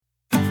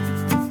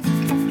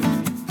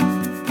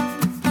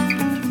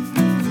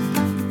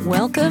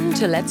Welcome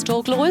to Let's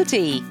Talk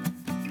Loyalty,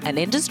 an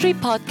industry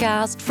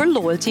podcast for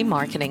loyalty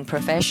marketing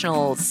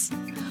professionals.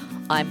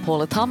 I'm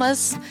Paula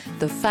Thomas,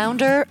 the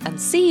founder and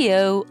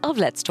CEO of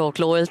Let's Talk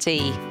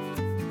Loyalty.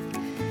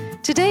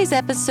 Today's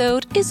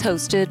episode is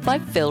hosted by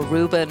Phil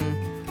Rubin,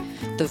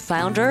 the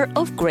founder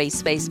of Grey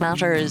Space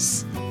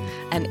Matters,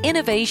 an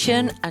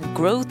innovation and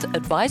growth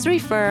advisory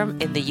firm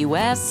in the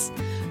US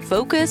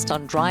focused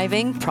on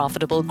driving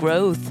profitable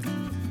growth.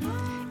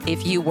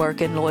 If you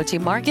work in loyalty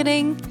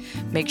marketing,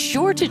 make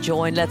sure to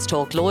join Let's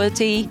Talk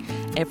Loyalty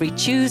every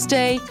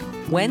Tuesday,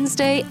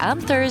 Wednesday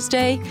and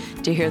Thursday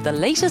to hear the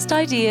latest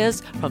ideas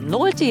from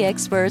loyalty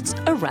experts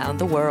around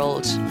the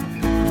world.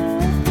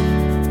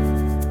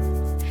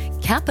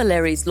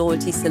 Capillary's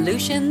loyalty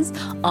solutions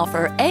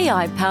offer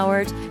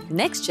AI-powered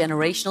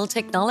next-generational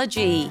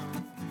technology,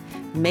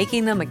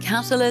 making them a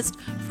catalyst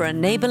for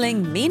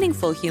enabling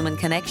meaningful human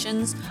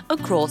connections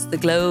across the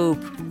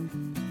globe.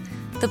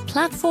 The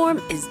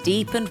platform is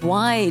deep and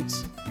wide,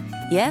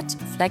 yet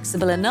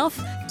flexible enough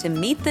to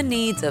meet the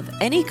needs of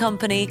any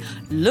company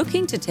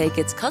looking to take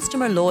its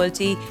customer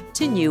loyalty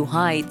to new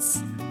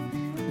heights.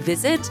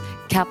 Visit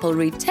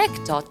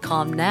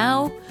capillarytech.com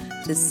now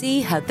to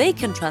see how they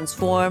can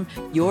transform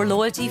your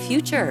loyalty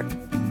future.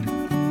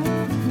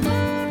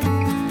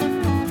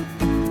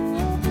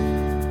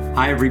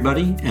 Hi,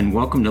 everybody, and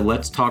welcome to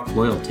Let's Talk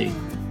Loyalty.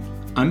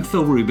 I'm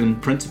Phil Rubin,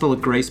 principal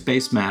at Grey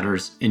Space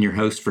Matters, and your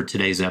host for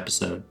today's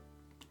episode.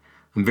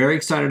 I'm very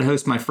excited to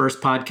host my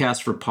first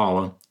podcast for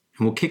Paula, and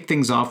we'll kick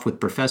things off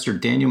with Professor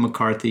Daniel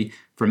McCarthy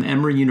from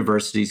Emory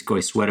University's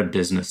Goizueta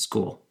Business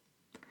School.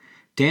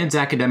 Dan's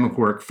academic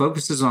work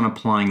focuses on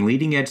applying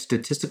leading-edge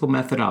statistical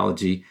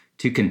methodology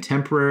to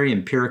contemporary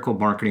empirical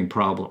marketing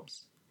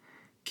problems.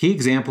 Key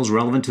examples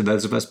relevant to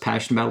those of us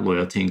passionate about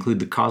loyalty include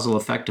the causal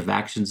effect of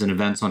actions and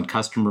events on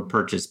customer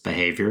purchase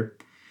behavior,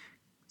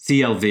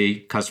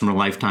 CLV, customer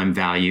lifetime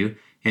value,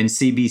 and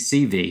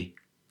CBCV,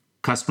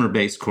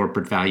 customer-based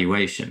corporate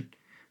valuation,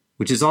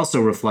 which is also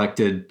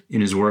reflected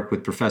in his work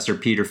with Professor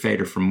Peter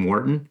Fader from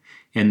Wharton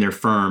and their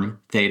firm,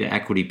 Theta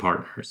Equity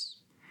Partners.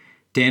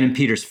 Dan and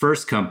Peter's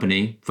first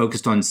company,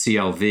 focused on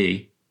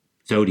CLV,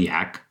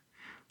 Zodiac,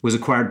 was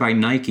acquired by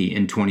Nike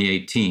in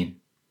 2018.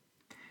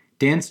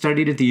 Dan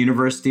studied at the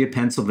University of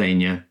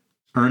Pennsylvania,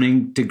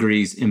 earning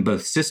degrees in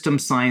both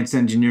systems science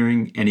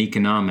engineering and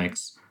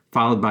economics,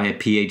 followed by a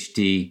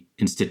PhD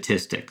in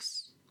statistics.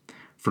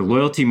 For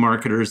loyalty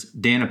marketers,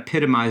 Dan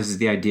epitomizes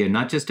the idea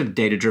not just of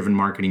data-driven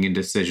marketing and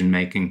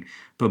decision-making,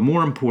 but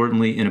more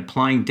importantly, in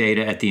applying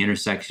data at the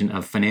intersection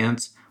of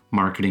finance,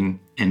 marketing,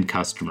 and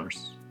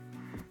customers.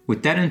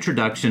 With that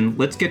introduction,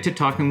 let's get to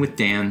talking with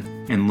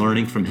Dan and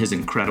learning from his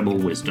incredible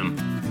wisdom.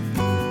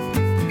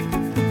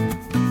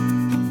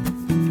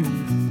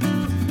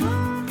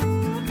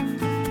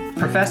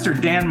 Professor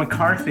Dan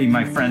McCarthy,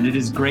 my friend, it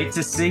is great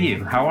to see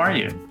you. How are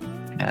you?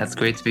 Yeah, it's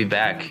great to be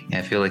back.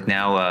 I feel like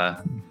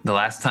now, the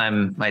last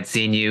time I'd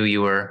seen you,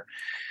 you were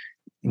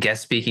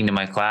guest speaking to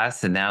my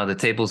class, and now the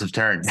tables have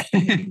turned.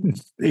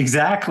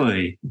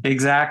 Exactly.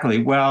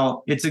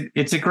 Well,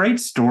 it's a great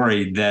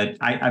story that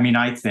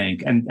I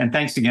think, and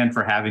thanks again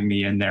for having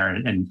me in there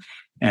and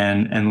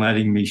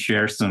letting me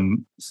share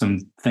some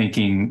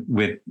thinking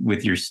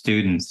with your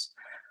students.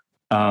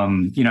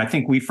 I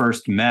think we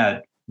first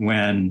met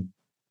when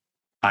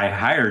I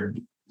hired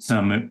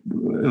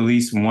at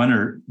least one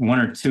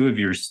or two of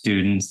your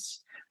students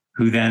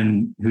who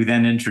then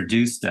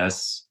introduced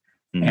us.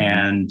 Mm-hmm.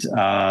 And,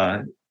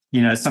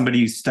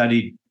 somebody who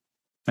studied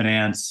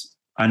finance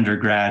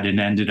undergrad and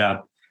ended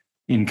up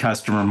in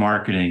customer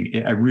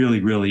marketing, I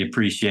really, really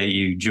appreciate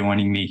you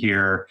joining me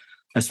here,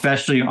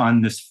 especially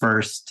on this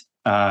first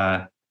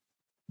native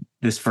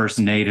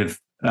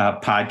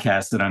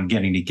podcast that I'm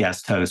getting to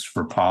guest host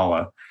for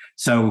Paula.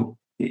 So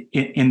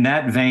in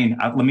that vein,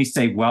 let me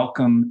say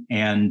welcome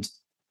and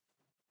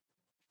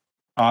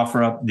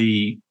offer up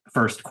the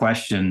first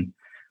question,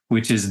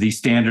 which is the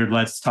standard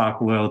Let's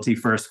Talk Loyalty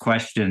first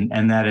question.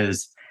 And that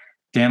is,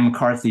 Dan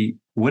McCarthy,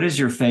 what is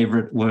your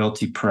favorite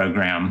loyalty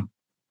program?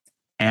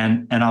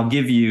 And I'll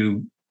give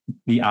you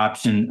the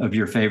option of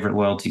your favorite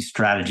loyalty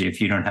strategy if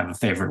you don't have a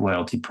favorite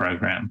loyalty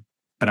program,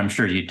 but I'm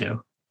sure you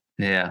do.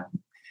 Yeah.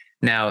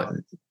 Now,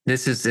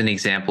 this is an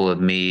example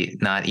of me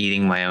not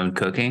eating my own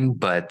cooking,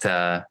 but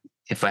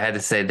if I had to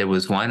say there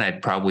was one,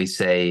 I'd probably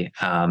say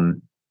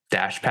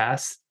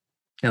DashPass,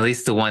 at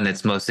least the one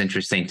that's most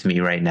interesting to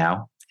me right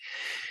now.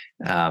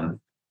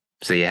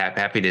 So yeah,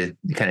 happy to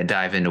kind of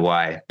dive into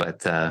why, but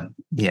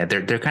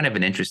they're kind of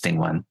an interesting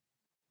one.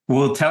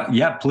 Well,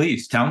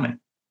 please tell me.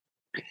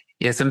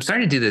 Yes, I'm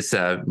starting to do this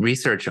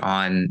research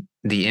on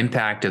the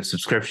impact of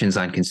subscriptions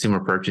on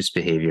consumer purchase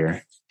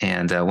behavior.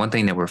 And one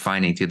thing that we're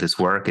finding through this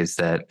work is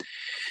that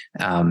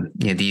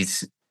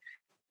these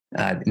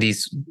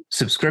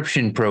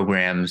subscription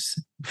programs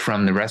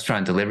from the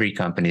restaurant delivery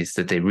companies,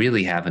 that they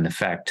really have an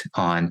effect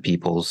on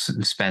people's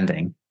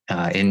spending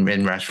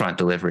in restaurant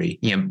delivery,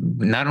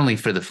 not only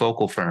for the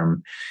focal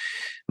firm,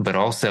 but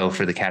also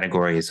for the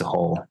category as a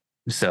whole.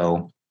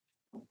 So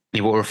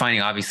what we're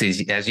finding, obviously,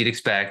 is, as you'd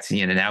expect,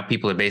 now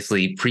people are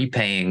basically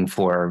prepaying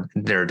for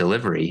their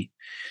delivery.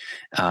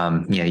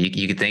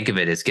 You could think of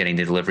it as getting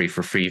the delivery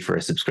for free for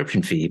a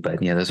subscription fee, but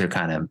those are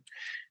kind of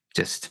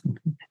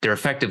they're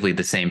effectively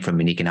the same from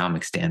an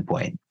economic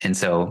standpoint. And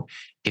so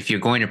if you're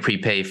going to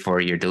prepay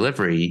for your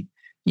delivery,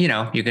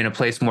 you're going to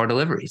place more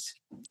deliveries.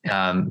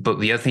 But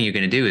the other thing you're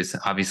going to do is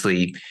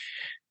obviously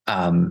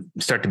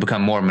start to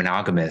become more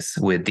monogamous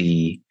with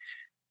the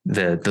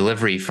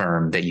delivery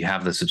firm that you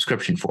have the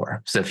subscription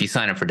for. So if you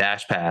sign up for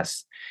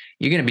DashPass,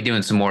 you're going to be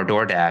doing some more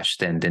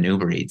DoorDash than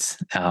Uber Eats.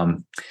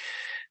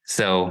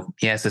 So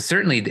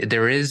certainly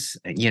there is,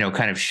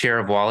 kind of share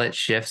of wallet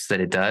shifts that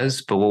it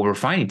does. But what we're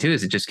finding too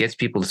is it just gets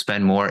people to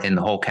spend more in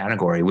the whole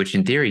category, which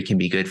in theory can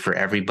be good for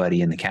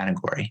everybody in the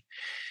category.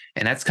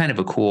 And that's kind of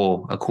a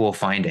cool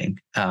finding.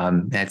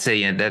 I'd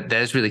say that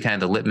is really kind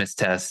of the litmus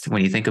test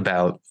when you think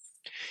about,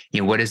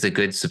 what is a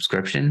good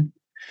subscription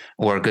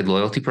or a good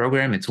loyalty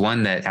program. It's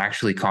one that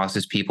actually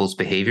causes people's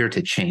behavior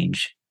to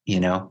change.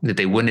 That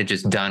they wouldn't have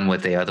just done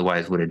what they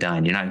otherwise would have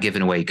done. You're not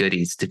giving away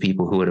goodies to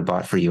people who would have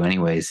bought for you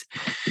anyways.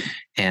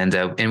 And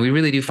we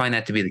really do find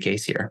that to be the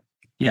case here.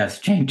 Yes,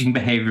 changing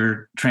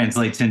behavior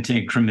translates into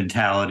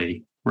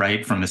incrementality,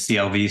 right? From a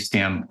CLV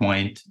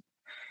standpoint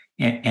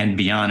and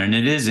beyond. And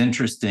it is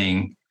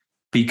interesting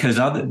because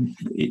I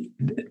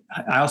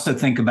also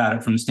think about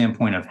it from the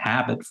standpoint of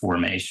habit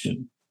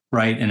formation,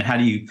 right? And how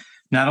do you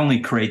not only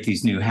create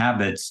these new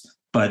habits,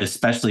 but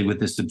especially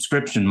with the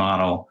subscription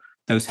model,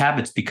 those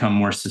habits become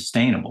more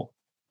sustainable.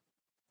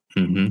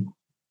 Mm-hmm.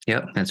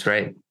 Yep, that's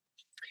right.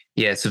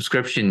 Yeah,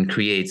 subscription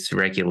creates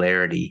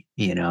regularity,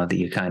 that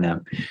you kind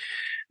of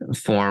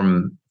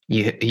form,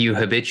 you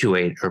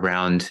habituate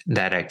around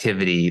that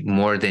activity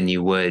more than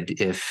you would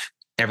if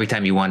every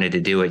time you wanted to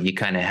do it, you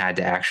kind of had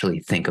to actually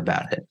think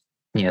about it.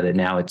 That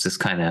now it's just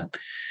kind of,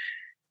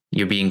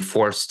 you're being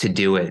forced to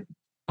do it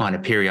on a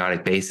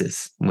periodic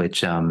basis,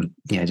 which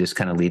just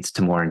kind of leads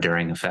to more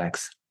enduring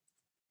effects.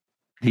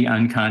 The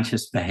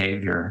unconscious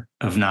behavior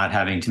of not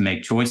having to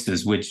make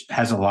choices, which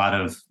has a lot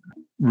of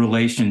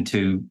relation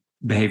to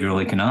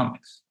behavioral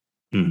economics.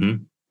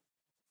 Mm-hmm.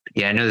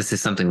 Yeah, I know this is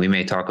something we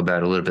may talk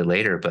about a little bit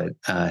later, but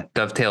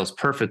dovetails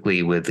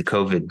perfectly with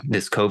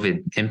this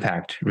COVID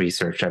impact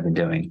research I've been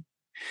doing.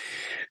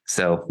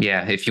 So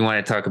yeah, if you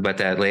want to talk about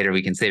that later,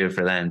 we can save it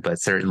for then.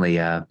 But certainly,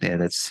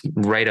 that's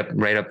right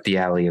up the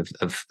alley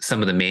of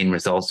some of the main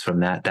results from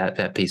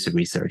that piece of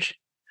research.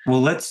 Well,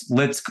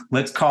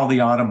 let's call the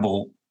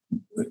audible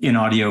in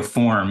audio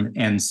form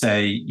and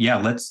say,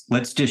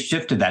 let's just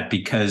shift to that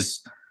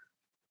because,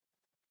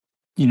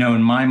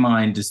 in my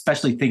mind,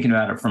 especially thinking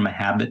about it from a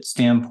habit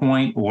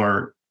standpoint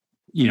or,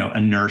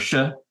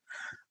 inertia,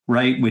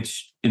 right?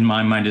 Which in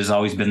my mind has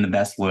always been the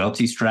best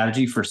loyalty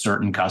strategy for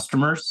certain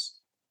customers,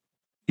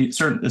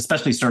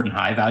 especially certain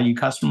high value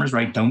customers,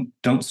 right?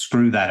 Don't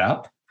screw that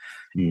up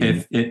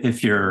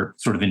if you're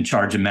sort of in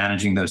charge of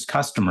managing those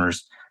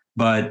customers.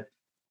 But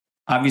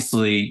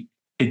obviously,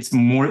 it's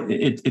more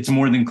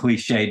than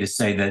cliche to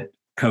say that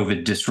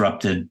COVID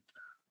disrupted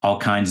all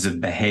kinds of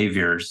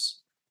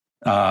behaviors.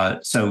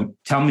 So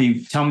tell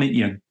me,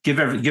 give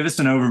us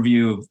an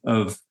overview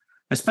of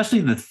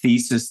especially the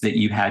thesis that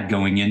you had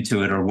going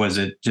into it, or was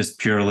it just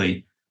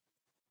purely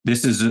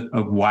this is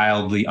a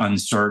wildly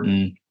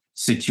uncertain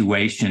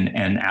situation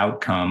and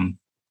outcome?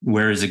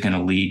 Where is it going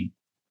to lead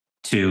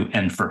to,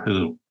 and for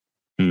who,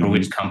 or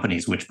which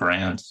companies, which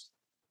brands?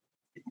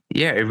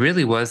 Yeah, it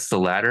really was the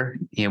latter.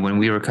 When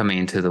we were coming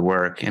into the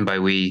work, and by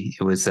we,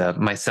 it was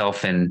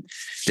myself and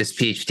this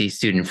PhD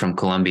student from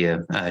Columbia,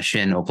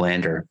 Shin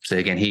Oblander. So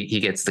again, he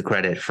gets the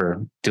credit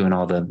for doing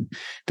all the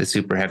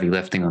super heavy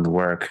lifting on the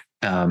work.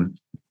 But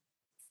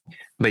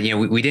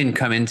we didn't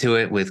come into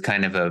it with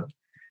kind of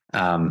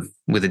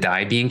with a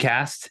die being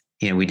cast.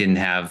 We didn't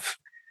have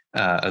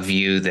a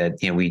view that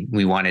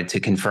we wanted to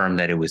confirm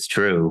that it was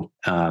true.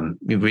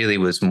 It really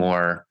was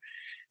more,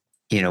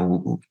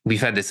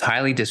 we've had this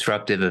highly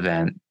disruptive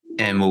event,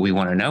 and what we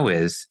want to know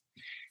is,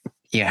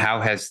 how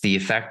has the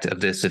effect of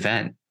this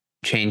event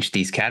changed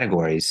these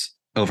categories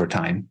over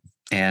time?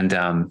 And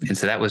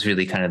so that was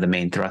really kind of the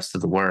main thrust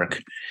of the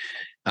work.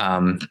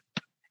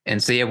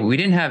 And so, we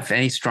didn't have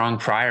any strong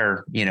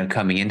prior,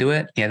 coming into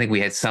it. I think we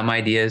had some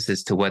ideas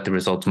as to what the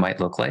results might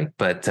look like,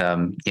 but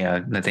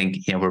I think,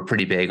 we're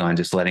pretty big on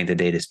just letting the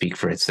data speak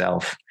for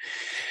itself.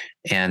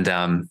 And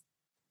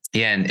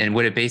and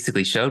what it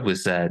basically showed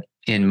was that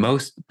in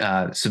most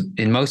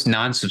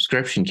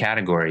non-subscription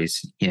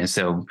categories,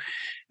 so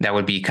that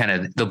would be kind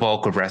of the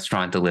bulk of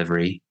restaurant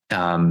delivery,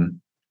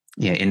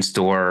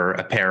 in-store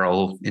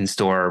apparel,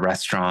 in-store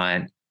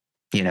restaurant,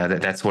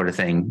 that sort of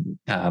thing,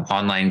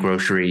 online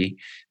grocery,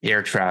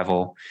 air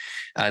travel,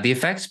 the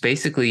effects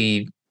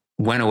basically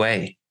went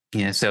away.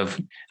 So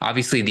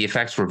obviously the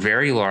effects were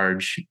very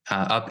large,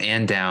 up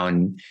and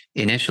down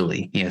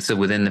initially. So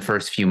within the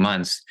first few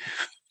months,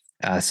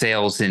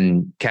 sales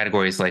in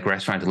categories like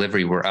restaurant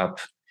delivery were up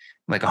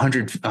like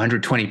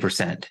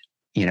 120%,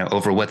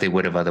 over what they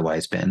would have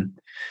otherwise been.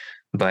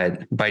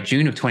 But by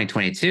June of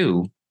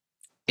 2022,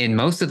 in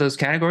most of those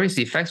categories,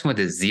 the effects went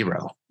to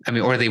zero. I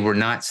mean, or they were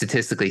not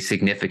statistically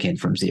significant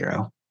from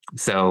zero.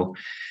 So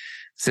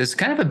it's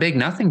kind of a big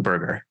nothing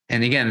burger.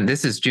 And again,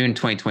 this is June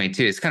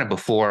 2022. It's kind of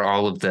before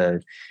all of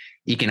the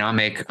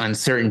economic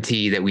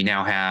uncertainty that we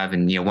now have.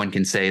 And, one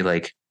can say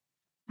like,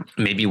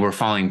 maybe we're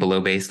falling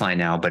below baseline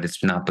now, but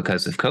it's not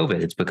because of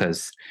COVID. It's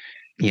because,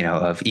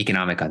 of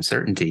economic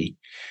uncertainty.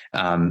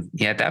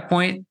 At that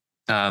point,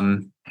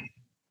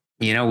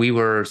 we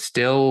were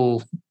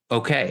still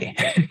okay.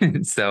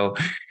 So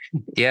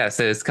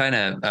it's kind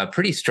of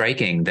pretty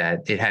striking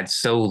that it had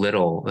so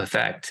little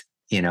effect,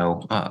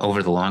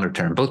 over the longer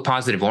term, both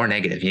positive or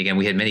negative. Again,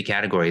 we had many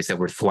categories that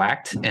were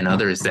thwacked and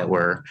others that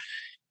were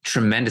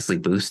tremendously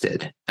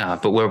boosted.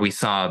 But where we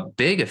saw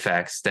big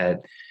effects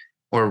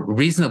or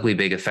reasonably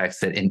big effects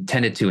that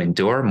intended to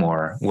endure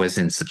more was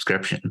in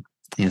subscription.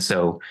 And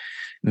so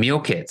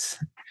meal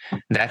kits,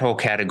 that whole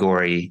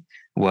category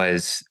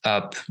was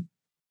up,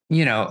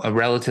 a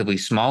relatively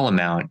small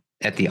amount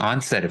at the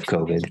onset of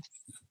COVID.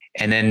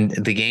 And then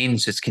the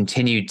gains just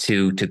continued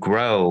to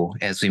grow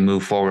as we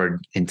move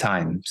forward in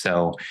time.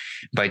 So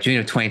by June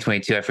of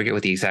 2022, I forget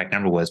what the exact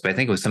number was, but I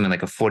think it was something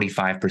like a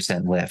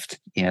 45% lift,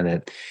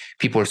 that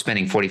people were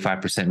spending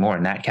 45% more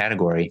in that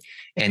category.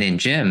 And in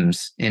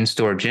gyms,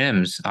 in-store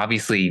gyms,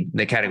 obviously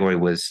the category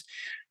was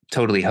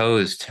totally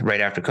hosed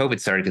right after COVID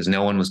started because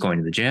no one was going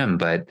to the gym,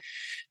 but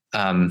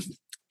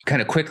kind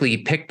of quickly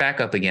picked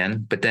back up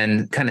again, but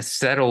then kind of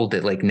settled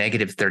at like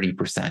negative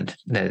 30%,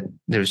 that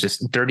there's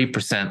just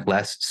 30%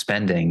 less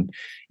spending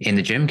in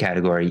the gym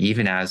category,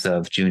 even as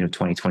of June of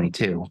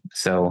 2022.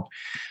 So,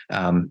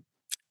 so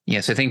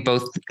I think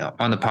both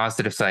on the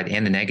positive side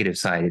and the negative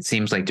side, it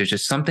seems like there's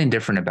just something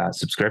different about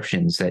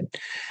subscriptions that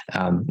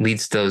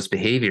leads those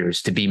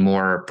behaviors to be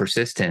more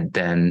persistent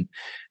than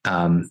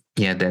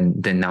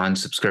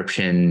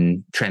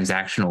non-subscription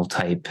transactional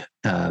type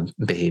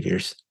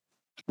behaviors.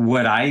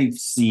 What I've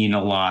seen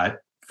a lot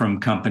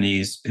from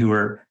companies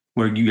where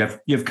you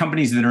have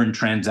companies that are in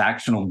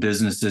transactional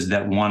businesses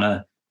that want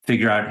to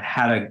figure out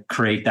how to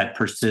create that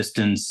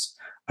persistence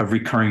of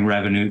recurring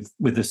revenue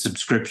with a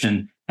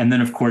subscription. And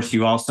then, of course,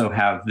 you also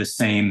have the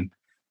same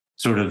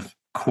sort of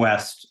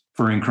quest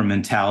for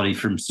incrementality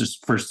for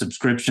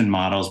subscription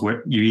models,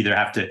 where you either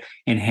have to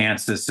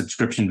enhance the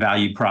subscription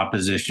value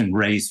proposition,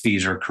 raise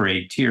fees, or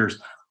create tiers,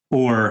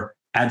 or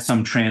add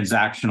some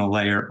transactional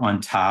layer on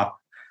top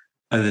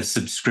of the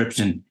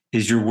subscription.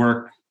 Is your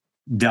work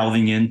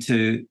delving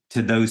into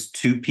those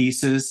two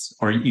pieces,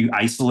 or are you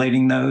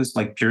isolating those,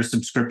 like pure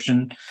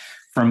subscription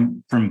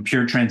from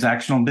pure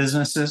transactional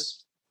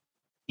businesses?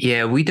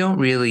 Yeah, we don't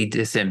really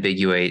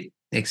disambiguate,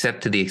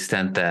 except to the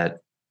extent that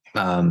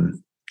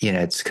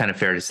it's kind of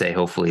fair to say,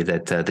 hopefully,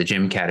 that the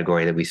gym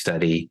category that we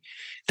study,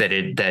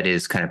 that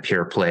is kind of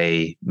pure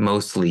play,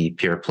 mostly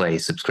pure play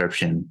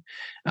subscription,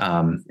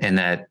 and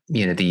that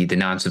the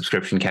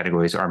non-subscription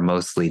categories are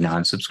mostly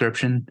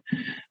non-subscription.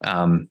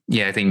 I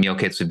think meal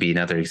kits would be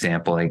another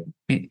example. Like,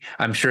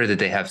 I'm sure that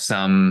they have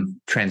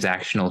some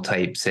transactional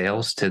type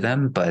sales to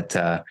them, but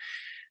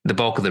the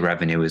bulk of the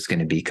revenue is going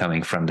to be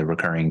coming from the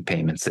recurring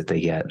payments that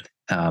they get.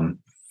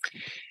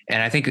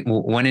 And I think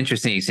one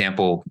interesting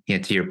example,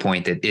 to your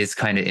point, that is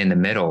kind of in the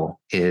middle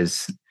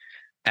is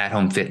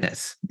at-home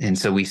fitness. And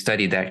so we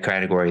studied that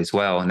category as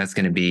well. And that's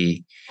going to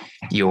be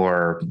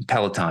your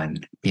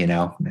Peloton,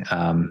 and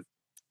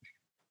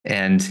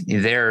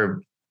they're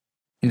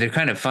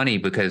kind of funny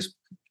because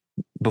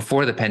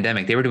before the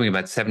pandemic, they were doing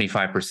about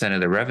 75%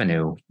 of the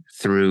revenue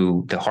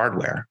through the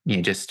hardware,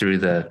 just through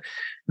the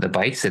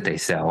bikes that they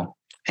sell.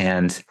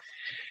 And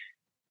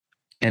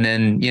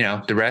then,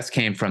 the rest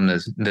came from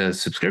the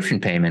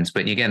subscription payments.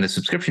 But again, the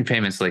subscription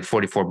payments like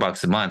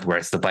 $44 a month,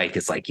 whereas the bike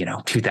is like,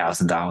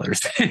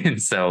 $2,000.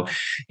 And so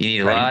you need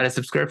a lot of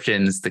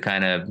subscriptions to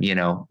kind of,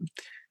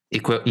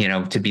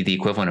 to be the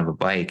equivalent of a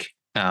bike.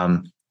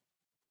 And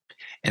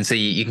so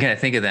you can kind of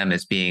think of them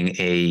as being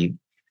a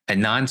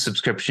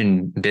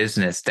non-subscription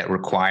business that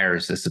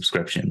requires a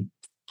subscription.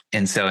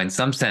 And so in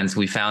some sense,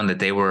 we found that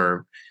they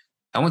were,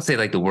 I won't say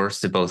like the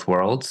worst of both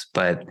worlds,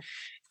 but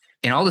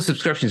in all the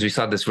subscriptions, we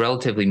saw this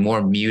relatively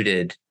more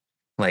muted,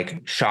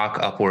 like shock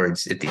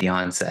upwards at the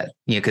onset,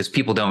 because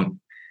people don't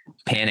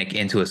panic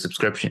into a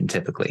subscription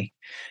typically.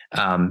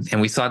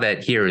 And we saw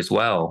that here as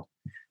well.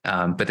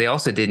 But they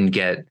also didn't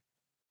get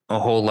a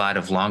whole lot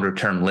of longer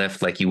term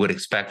lift like you would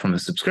expect from a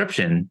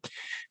subscription,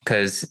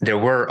 because there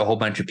were a whole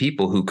bunch of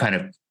people who kind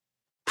of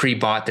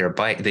pre-bought their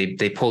bike.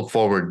 They pulled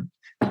forward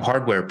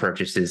hardware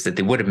purchases that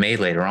they would have made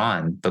later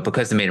on, but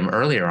because they made them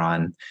earlier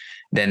on,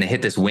 then they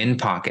hit this wind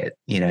pocket,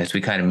 as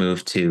we kind of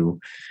moved to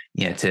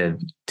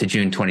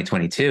June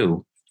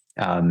 2022.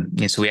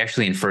 And so we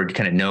actually inferred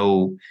kind of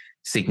no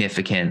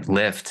significant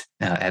lift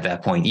at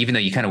that point, even though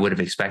you kind of would have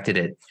expected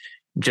it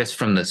just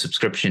from the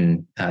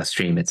subscription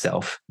stream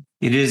itself.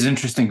 It is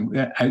interesting.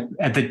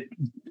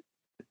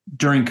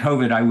 During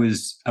COVID, I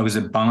was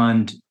at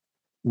Bond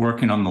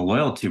working on the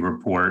loyalty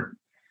report,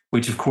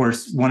 which of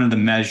course one of the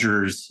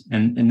measures,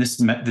 and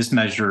this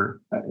measure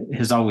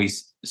has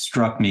always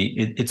struck me.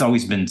 It's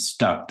always been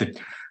stuck. The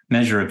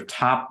measure of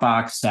top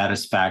box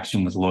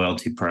satisfaction with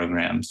loyalty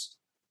programs,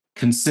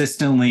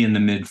 consistently in the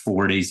mid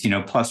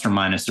 40s, plus or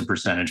minus a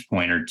percentage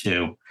point or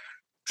two,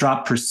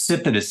 dropped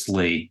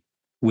precipitously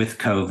with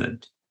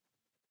COVID.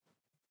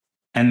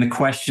 And the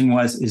question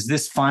was, is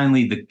this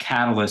finally the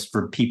catalyst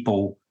for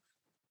people,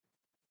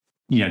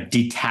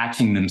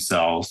 detaching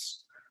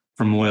themselves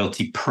from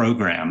loyalty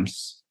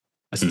programs,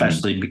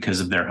 especially because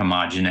of their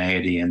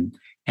homogeneity and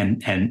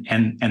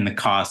the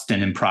cost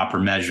and improper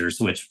measures,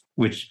 which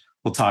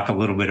we'll talk a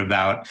little bit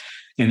about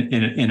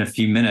in a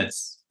few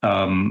minutes.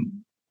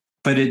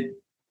 But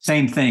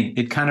same thing.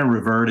 It kind of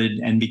reverted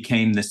and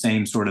became the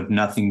same sort of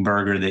nothing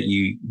burger that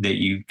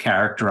you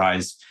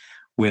characterize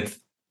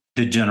with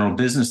the general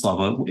business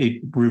level.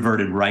 It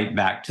reverted right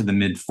back to the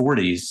mid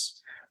 40s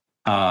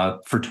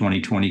for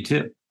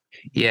 2022.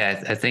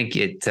 Yeah, I think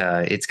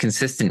it's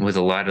consistent with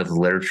a lot of the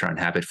literature on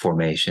habit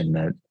formation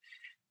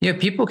that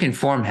people can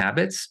form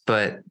habits,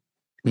 but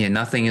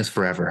nothing is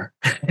forever.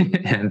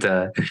 And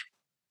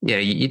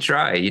you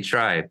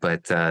try,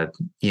 but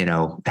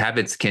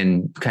habits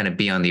can kind of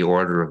be on the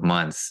order of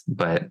months,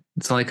 but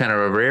it's only kind of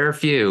a rare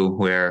few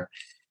where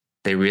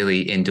they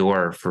really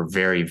endure for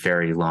very,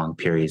 very long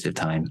periods of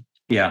time.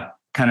 Yeah,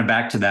 kind of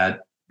back to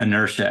that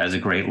inertia as a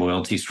great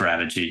loyalty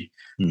strategy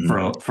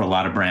for a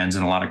lot of brands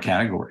and a lot of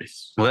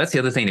categories. Well, that's the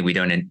other thing that we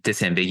don't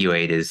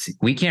disambiguate is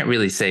we can't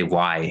really say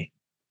why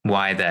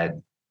that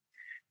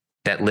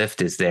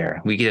lift is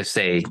there. We can just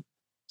say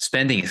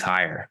spending is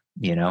higher,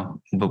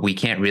 but we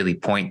can't really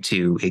point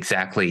to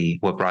exactly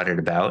what brought it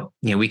about.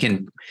 We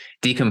can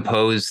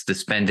decompose the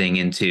spending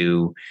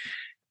into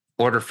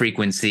order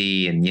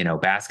frequency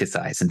and, basket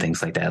size and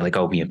things like that. Like,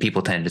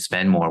 people tended to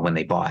spend more when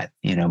they bought,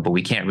 but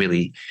we can't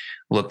really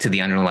look to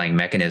the underlying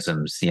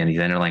mechanisms, these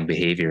underlying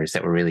behaviors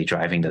that were really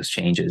driving those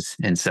changes.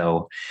 And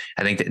so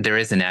I think that there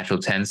is a natural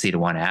tendency to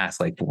want to ask,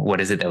 like,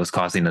 what is it that was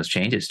causing those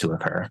changes to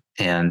occur?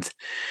 And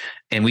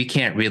we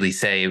can't really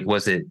say,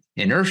 was it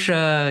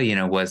inertia?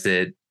 Was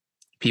it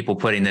people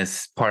putting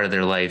this part of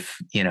their life,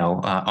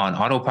 on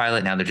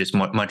autopilot? Now they're just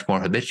much more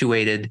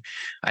habituated.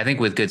 I think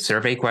with good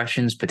survey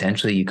questions,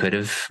 potentially you could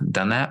have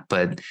done that,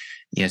 but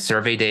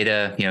survey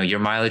data, your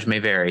mileage may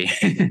vary.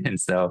 And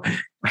so,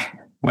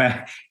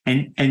 well,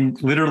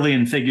 and literally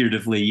and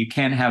figuratively, you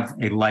can't have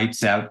a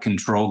lights out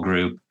control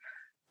group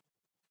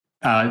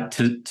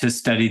to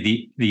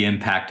study the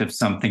impact of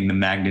something, the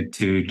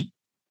magnitude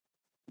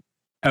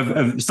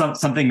of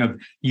something of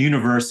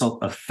universal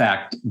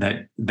effect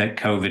that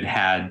COVID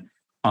had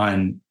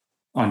on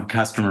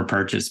customer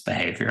purchase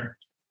behavior.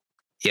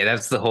 Yeah,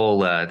 that's the whole.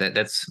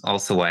 That's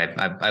also why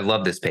I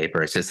love this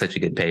paper. It's just such a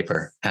good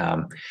paper.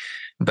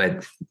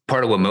 But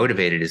part of what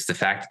motivated is the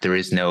fact that there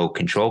is no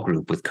control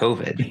group with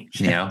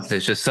COVID.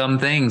 There's just some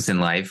things in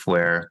life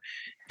where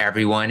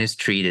everyone is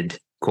treated,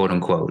 quote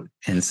unquote.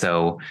 And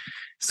so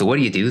what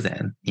do you do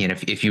then?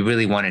 If you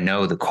really want to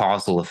know the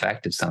causal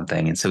effect of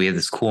something. And so we have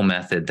this cool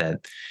method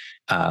that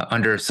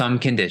under some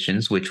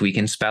conditions, which we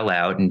can spell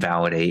out and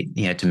validate,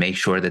 to make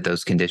sure that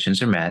those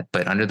conditions are met.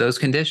 But under those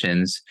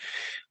conditions,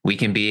 we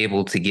can be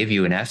able to give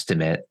you an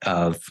estimate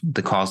of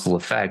the causal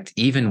effect,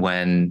 even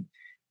when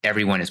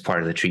everyone is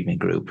part of the treatment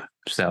group.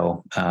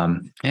 So, so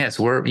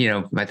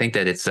I think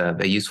that it's a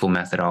useful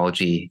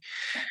methodology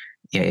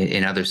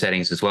in other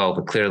settings as well,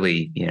 but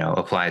clearly,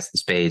 applies in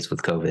spades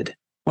with COVID.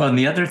 Well, and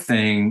the other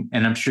thing,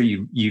 and I'm sure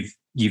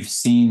you've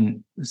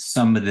seen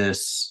some of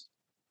this.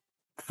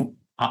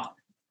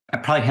 I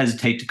probably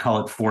hesitate to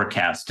call it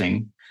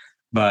forecasting,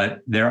 but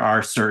there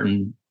are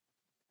certain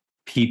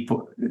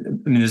people.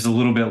 There's a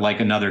little bit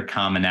like another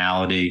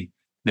commonality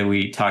that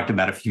we talked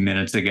about a few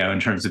minutes ago in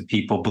terms of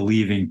people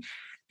believing,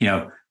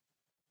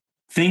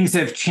 things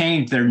have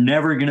changed. They're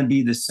never going to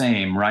be the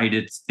same, right?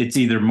 It's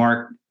either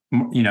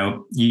you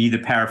either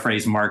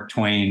paraphrase Mark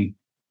Twain,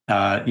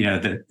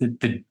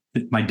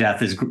 my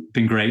death has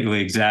been greatly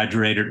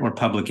exaggerated, or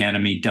Public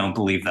Enemy, don't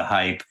believe the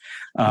hype.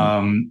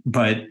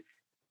 But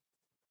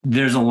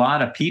there's a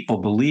lot of people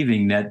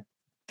believing that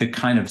the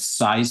kind of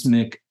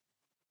seismic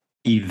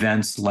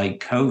events like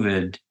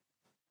COVID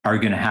are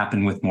going to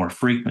happen with more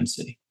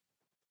frequency.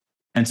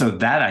 And so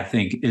that, I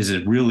think, is a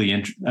really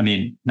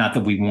not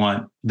that we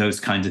want those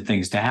kinds of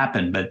things to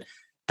happen, but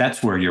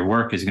that's where your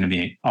work is going to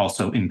be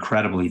also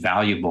incredibly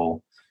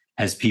valuable,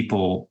 as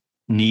people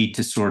need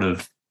to sort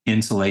of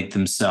insulate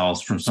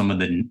themselves from some of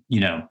the,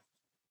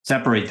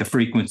 separate the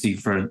frequency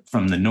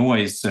from the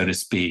noise, so to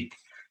speak,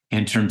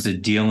 in terms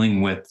of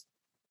dealing with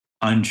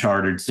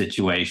uncharted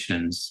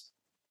situations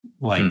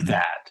like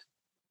that.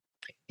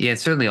 Yeah,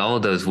 certainly all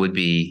of those would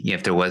be,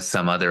 if there was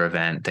some other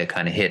event that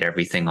kind of hit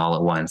everything all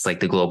at once, like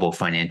the global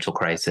financial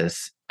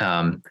crisis.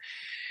 That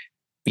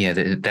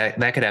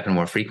could happen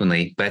more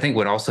frequently. But I think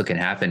what also can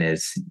happen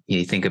is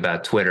you think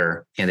about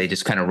Twitter, and they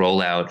just kind of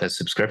roll out a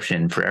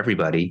subscription for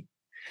everybody.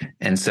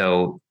 And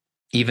so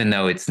even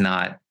though it's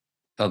not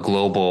a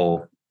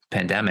global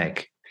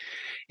pandemic,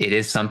 it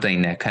is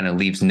something that kind of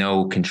leaves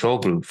no control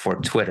group for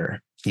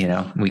Twitter.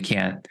 We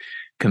can't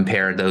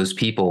compare those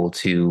people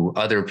to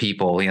other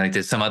people, like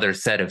there's some other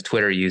set of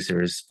Twitter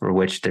users for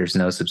which there's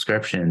no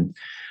subscription.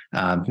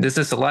 There's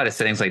just a lot of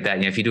things like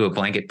that. If you do a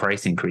blanket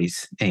price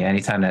increase,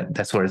 anytime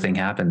that sort of thing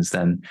happens,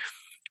 then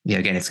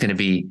again, it's going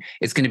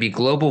to be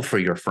global for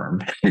your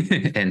firm,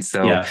 and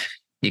so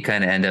you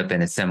kind of end up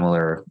in a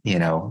similar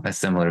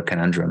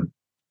conundrum.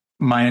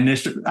 I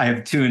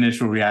have two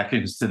initial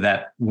reactions to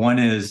that. One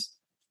is,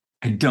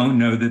 I don't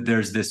know that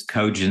there's this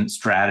cogent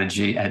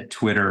strategy at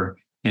Twitter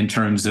in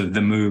terms of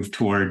the move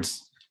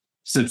towards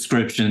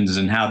subscriptions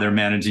and how they're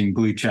managing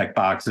blue check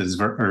boxes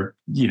or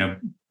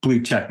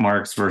blue check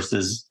marks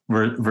versus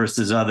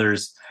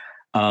others.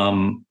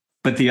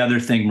 But the other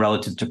thing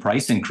relative to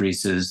price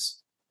increases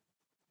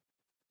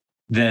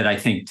that I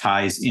think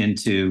ties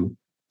into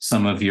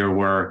some of your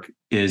work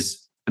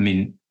is,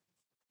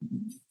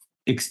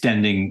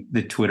 extending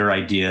the Twitter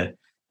idea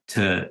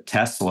to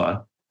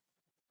Tesla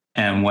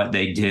and what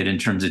they did in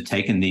terms of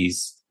taking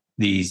these,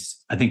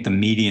 I think the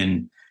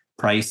median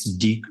price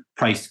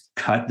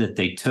cut that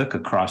they took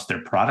across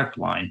their product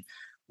line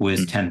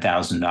was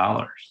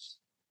 $10,000.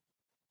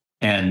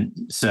 And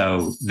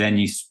so then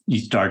you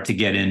start to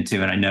get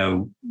into, and I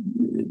know,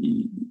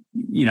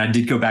 I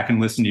did go back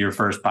and listen to your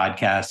first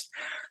podcast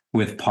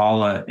with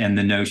Paula and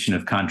the notion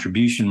of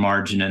contribution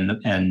margin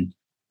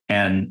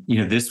and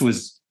this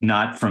was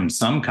not from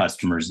some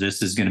customers.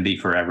 This is going to be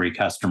for every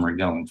customer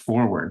going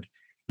forward.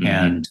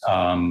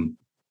 Mm-hmm.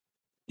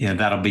 And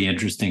that'll be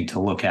interesting to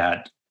look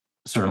at,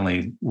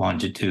 certainly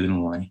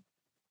longitudinally.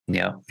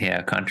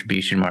 Yeah.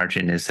 Contribution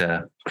margin is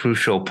a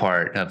crucial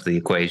part of the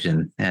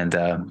equation, and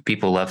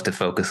people love to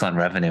focus on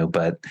revenue,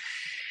 but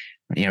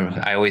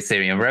I always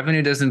say,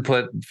 revenue doesn't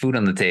put food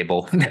on the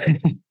table.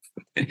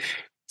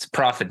 It's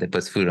profit that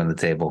puts food on the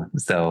table.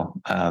 So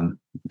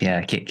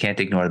can't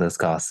ignore those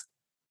costs.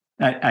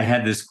 I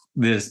had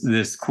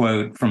this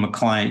quote from a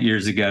client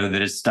years ago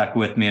that has stuck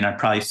with me, and I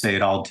probably say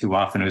it all too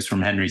often. It was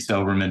from Henry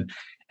Silverman,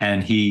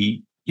 and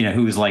he,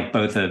 who was like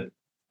both a,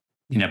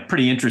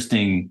 pretty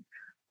interesting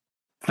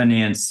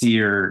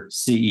financier,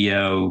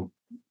 CEO,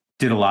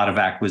 did a lot of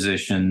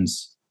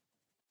acquisitions,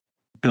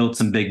 built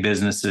some big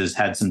businesses,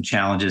 had some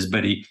challenges.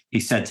 But he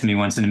said to me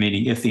once in a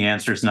meeting, if the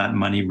answer is not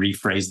money,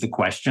 rephrase the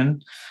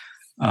question,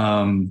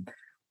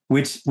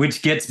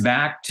 which gets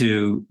back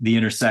to the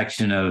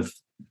intersection of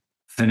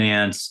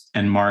finance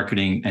and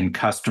marketing and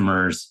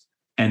customers,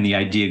 and the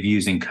idea of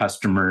using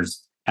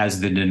customers as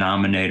the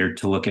denominator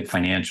to look at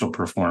financial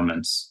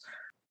performance.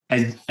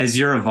 As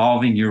you're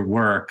evolving your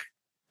work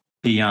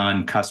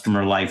beyond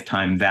customer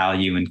lifetime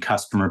value and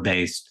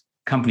customer-based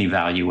company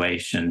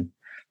valuation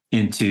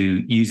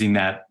into using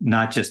that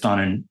not just on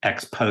an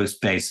ex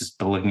post basis,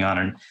 but looking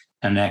on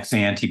an ex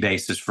ante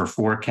basis for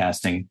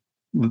forecasting,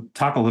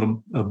 talk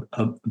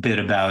a bit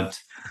about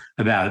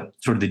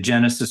sort of the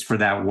genesis for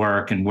that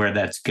work and where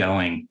that's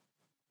going.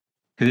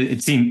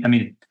 It seemed,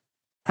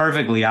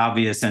 perfectly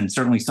obvious, and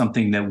certainly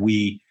something that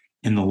we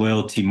in the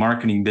loyalty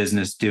marketing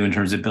business do in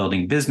terms of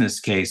building business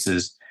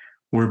cases.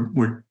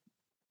 We're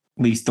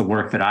at least the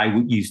work that I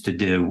used to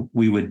do,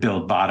 we would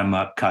build bottom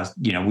up,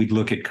 we'd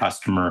look at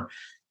customer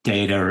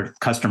data or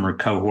customer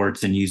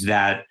cohorts and use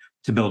that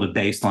to build a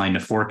baseline to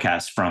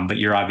forecast from. But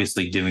you're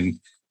obviously doing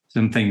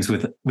some things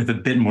with a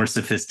bit more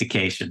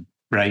sophistication,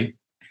 right?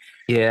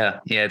 Yeah.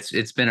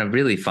 It's been a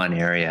really fun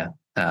area.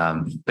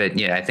 But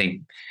yeah, I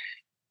think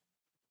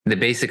the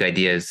basic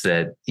idea is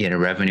that,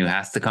 revenue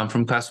has to come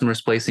from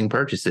customers placing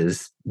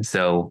purchases.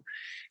 So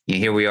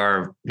here we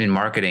are in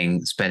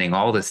marketing, spending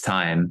all this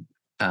time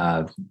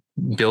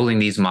building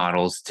these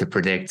models to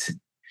predict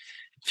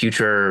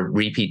future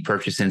repeat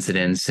purchase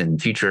incidents and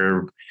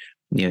future,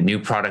 new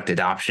product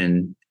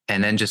adoption,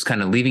 and then just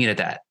kind of leaving it at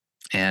that.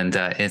 And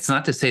it's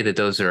not to say that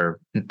those are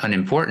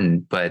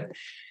unimportant, but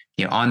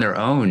on their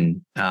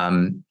own,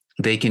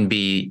 they can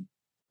be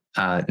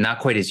not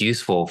quite as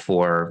useful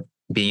for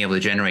being able to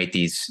generate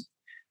these,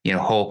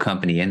 whole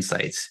company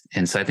insights.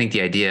 And so I think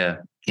the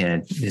idea,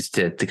 is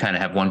to kind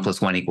of have 1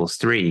 + 1 =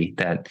 3.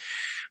 That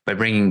by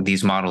bringing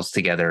these models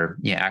together,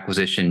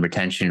 acquisition,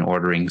 retention,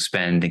 ordering,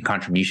 spend, and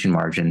contribution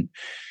margin,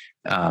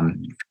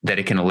 that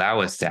it can allow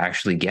us to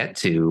actually get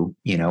to,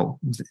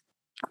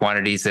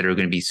 quantities that are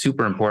going to be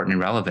super important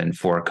and relevant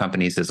for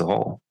companies as a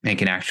whole, and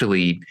can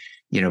actually,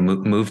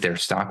 move their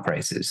stock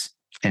prices.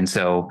 And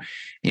so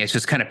it's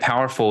just kind of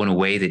powerful in a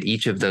way that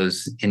each of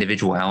those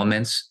individual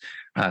elements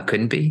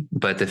couldn't be.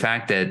 But the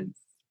fact that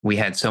we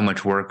had so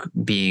much work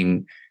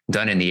being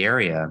done in the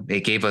area,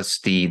 it gave us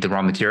the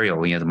raw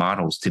material, the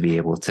models to be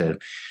able to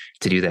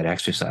do that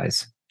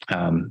exercise.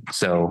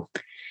 It's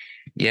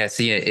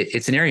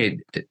an area.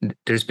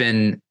 There's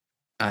been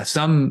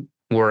some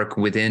work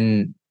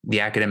within the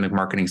academic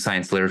marketing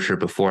science literature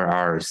before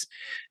ours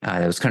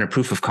that was kind of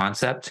proof of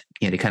concept,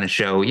 to kind of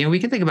show, we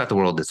can think about the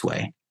world this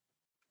way.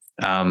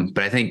 But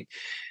I think,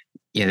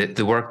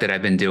 the work that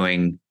I've been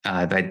doing,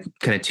 I've had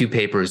kind of 2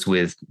 papers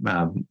with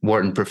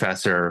Wharton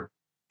professor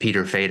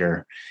Peter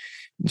Fader,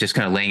 just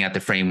kind of laying out the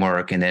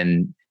framework, and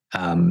then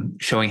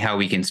showing how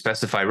we can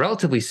specify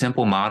relatively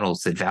simple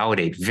models that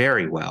validate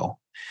very well,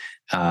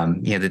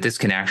 that this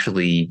can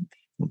actually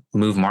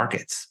move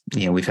markets.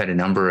 We've had a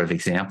number of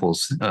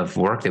examples of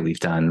work that we've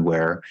done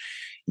where,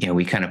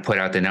 we kind of put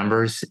out the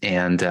numbers,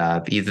 and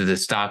either the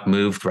stock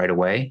moved right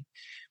away,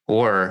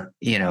 or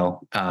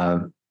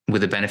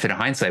with the benefit of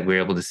hindsight, we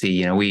were able to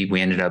see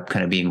we ended up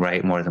kind of being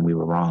right more than we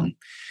were wrong.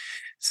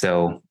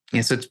 So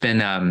so it's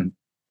been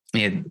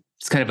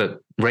it's kind of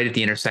right at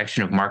the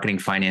intersection of marketing,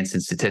 finance,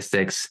 and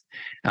statistics.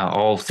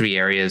 All three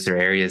areas are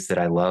areas that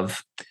I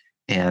love,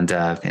 and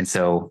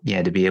so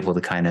to be able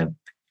to kind of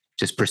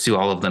just pursue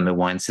all of them at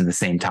once in the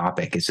same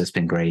topic, it's just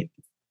been great.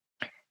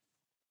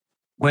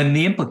 When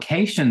the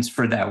implications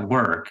for that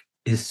work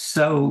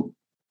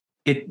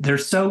they're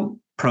so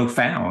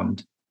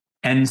profound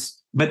and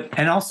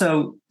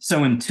also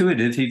so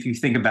intuitive. If you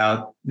think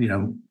about,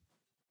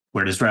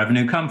 where does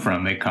revenue come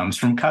from? It comes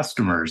from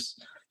customers.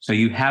 So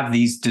you have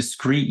these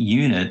discrete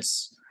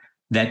units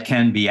that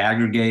can be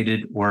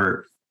aggregated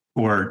or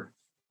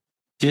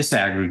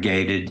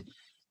disaggregated,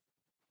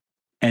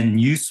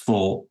 and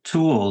useful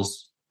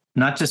tools,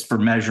 not just for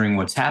measuring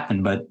what's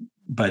happened,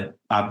 but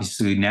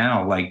obviously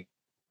now, like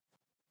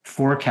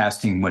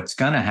forecasting what's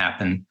going to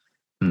happen.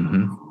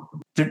 Mm-hmm.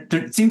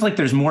 It seems like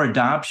there's more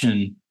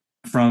adoption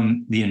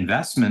from the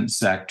investment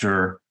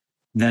sector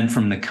than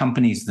from the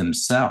companies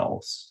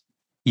themselves.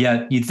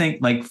 Yet you'd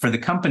think, like, for the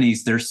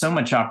companies, there's so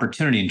much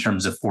opportunity in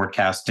terms of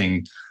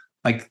forecasting,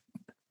 like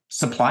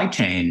supply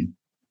chain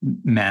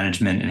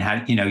management, and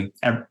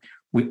how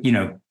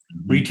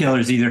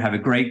retailers either have a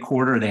great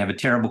quarter or they have a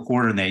terrible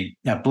quarter, and they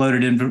have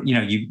bloated in.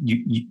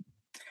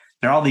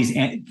 There are all these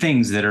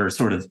things that are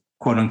sort of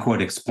quote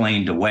unquote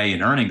explained away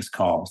in earnings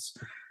calls.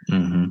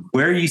 Mm-hmm.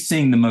 Where are you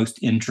seeing the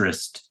most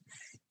interest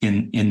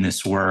in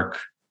this work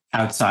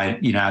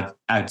outside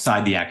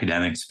the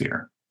academic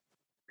sphere?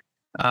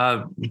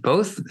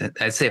 Both,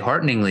 I'd say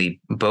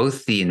hearteningly,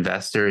 both the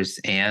investors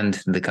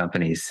and the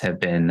companies have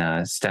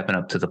been stepping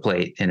up to the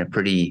plate in a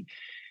pretty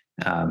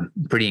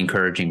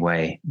encouraging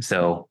way.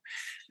 So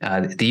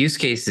the use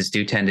cases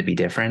do tend to be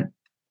different.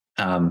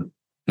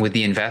 With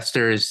the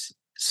investors,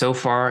 so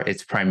far,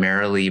 it's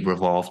primarily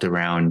revolved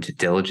around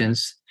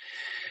diligence.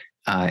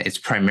 It's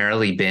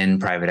primarily been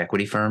private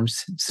equity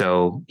firms.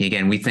 So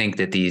again, we think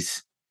that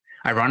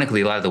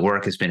ironically, a lot of the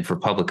work has been for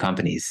public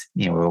companies.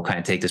 We'll kind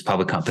of take this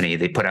public company,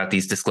 they put out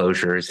these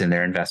disclosures in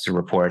their investor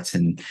reports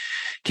and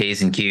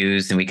Ks and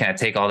Qs, and we kind of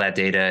take all that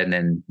data and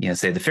then,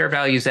 say the fair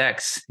value is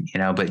X,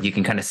 but you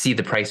can kind of see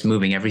the price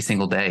moving every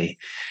single day.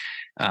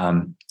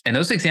 And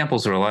those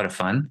examples are a lot of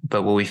fun.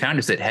 But what we found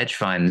is that hedge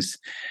funds,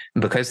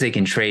 because they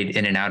can trade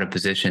in and out of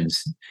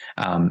positions,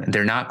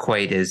 they're not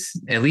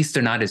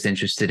as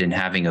interested in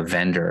having a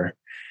vendor,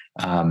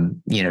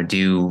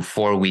 do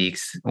 4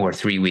 weeks or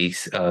 3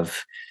 weeks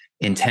of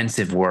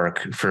intensive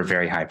work for a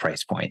very high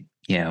price point.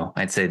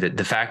 I'd say that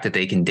the fact that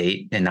they can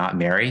date and not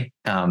marry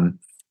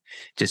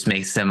just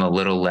makes them a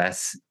little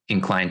less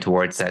inclined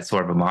towards that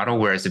sort of a model.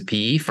 Whereas a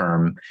PE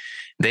firm,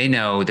 they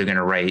know they're going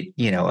to write,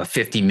 a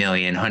 $50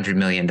 million, $100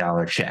 million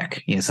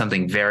check,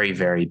 something very,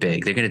 very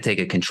big. They're going to take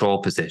a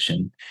control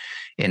position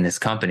in this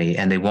company,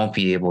 and they won't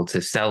be able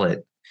to sell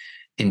it.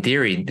 In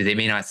theory, they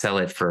may not sell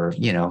it for,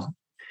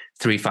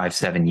 3, 5,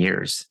 7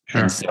 years.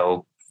 Sure. And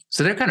so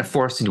they're kind of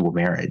forced into a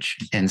marriage.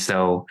 And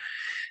so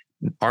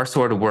our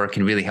sort of work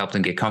can really help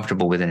them get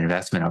comfortable with an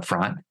investment up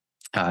front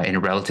in a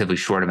relatively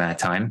short amount of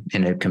time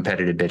in a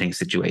competitive bidding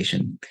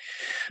situation.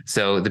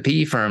 So the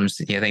PE firms,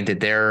 I think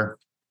that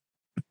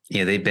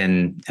they've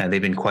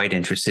been quite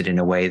interested in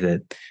a way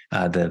that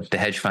the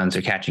hedge funds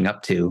are catching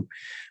up to.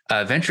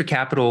 Venture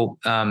capital,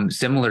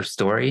 similar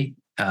story.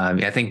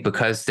 I think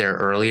because they're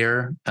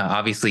earlier,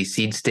 obviously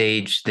seed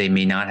stage, they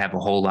may not have a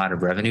whole lot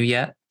of revenue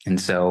yet. And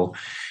so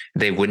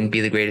they wouldn't be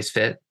the greatest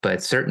fit.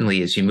 But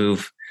certainly as you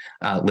move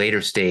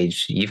later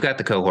stage, you've got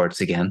the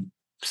cohorts again.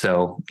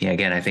 So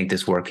again, I think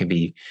this work can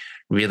be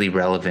really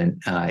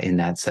relevant in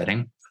that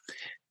setting.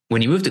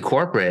 When you move to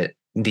corporate,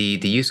 the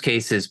use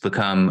cases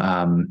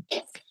become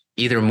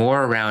either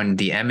more around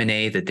the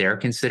M&A that they're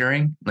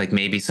considering, like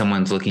maybe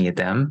someone's looking at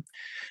them,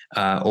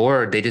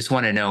 or they just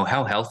want to know,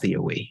 how healthy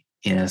are we?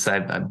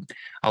 So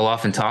I'll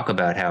often talk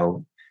about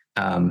how,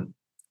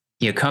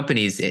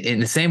 companies, in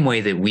the same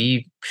way that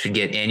we should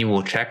get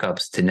annual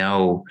checkups to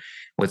know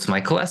what's my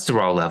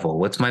cholesterol level,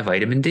 what's my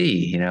vitamin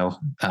D,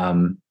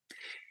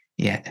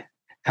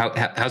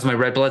 how's my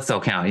red blood cell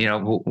count,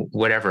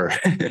 whatever.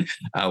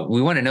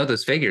 We want to know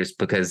those figures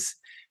because,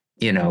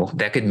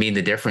 that could mean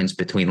the difference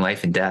between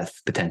life and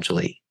death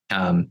potentially.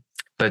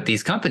 But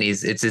these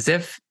companies, it's as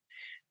if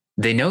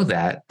they know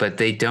that, but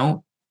they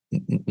don't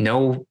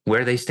know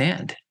where they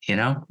stand,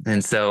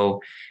 And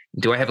so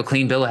do I have a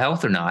clean bill of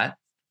health or not?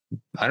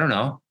 I don't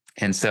know.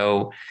 And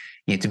so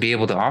to be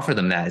able to offer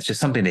them that, it's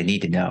just something they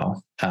need to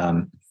know.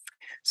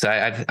 So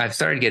I've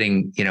started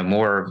getting,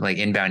 more like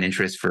inbound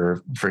interest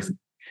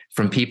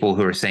from people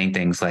who are saying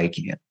things like,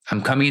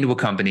 I'm coming into a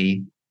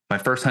company, my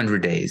first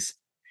 100 days,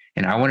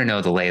 and I want to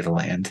know the lay of the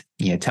land.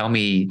 Tell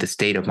me the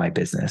state of my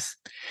business.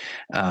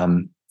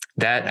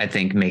 That I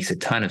think makes a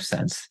ton of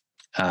sense.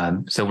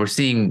 So we're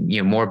seeing,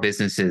 more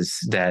businesses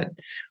that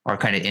are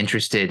kind of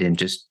interested in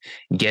just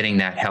getting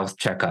that health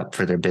checkup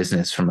for their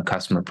business from a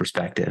customer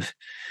perspective.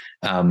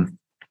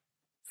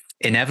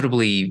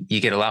 inevitably you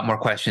get a lot more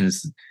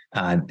questions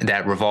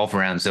that revolve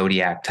around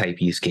Zodiac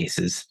type use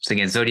cases. So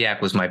again,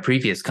 Zodiac was my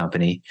previous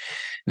company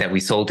that we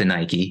sold to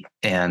Nike,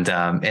 and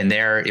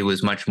there it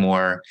was much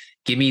more,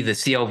 give me the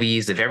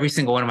CLVs of every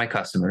single one of my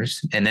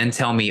customers, and then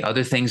tell me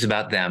other things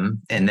about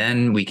them, and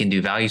then we can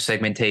do value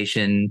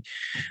segmentation.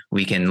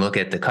 We can look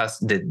at the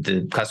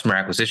customer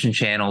acquisition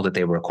channel that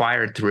they were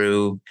acquired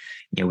through.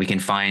 We can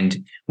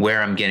find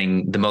where I'm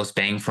getting the most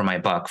bang for my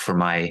buck for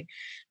my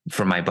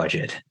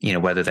budget,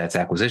 whether that's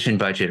acquisition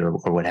budget or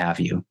what have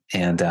you.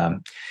 And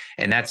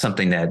that's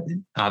something that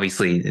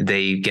obviously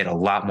they get a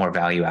lot more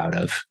value out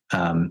of.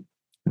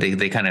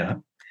 They kind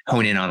of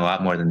hone in on a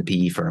lot more than the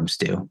PE firms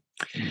do.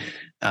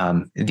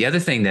 The other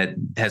thing that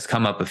has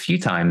come up a few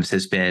times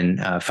has been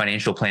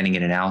financial planning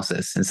and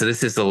analysis. And so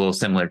this is a little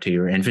similar to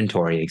your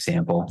inventory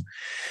example.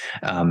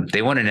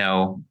 They want to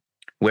know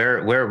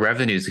where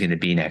revenue is going to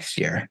be next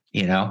year,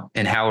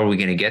 and how are we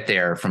going to get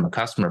there from a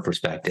customer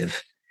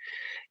perspective.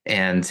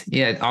 And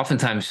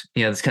oftentimes,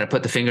 it's kind of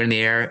put the finger in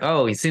the air.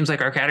 Oh, it seems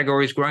like our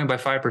category is growing by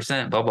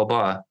 5%, blah, blah,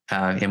 blah.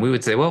 And we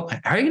would say, well,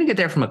 how are you going to get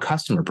there from a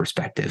customer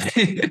perspective?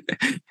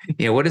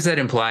 What does that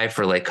imply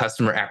for like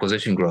customer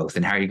acquisition growth,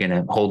 and how are you going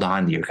to hold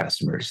on to your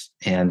customers?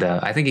 And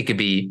I think it could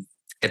be,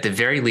 at the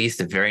very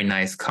least, a very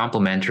nice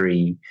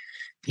complementary,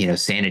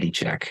 sanity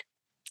check.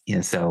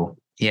 So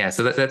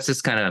that's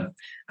just kind of,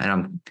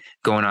 I'm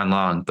going on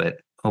long, but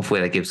hopefully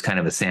that gives kind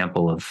of a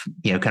sample of,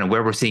 kind of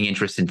where we're seeing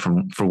interest in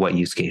for what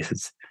use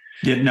cases.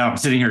 Yeah, no, I'm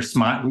sitting here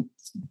smiling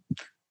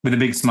with a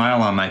big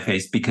smile on my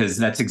face, because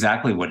that's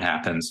exactly what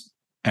happens.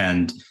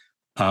 And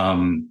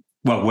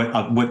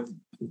what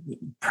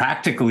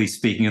practically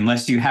speaking,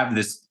 unless you have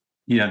this,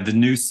 the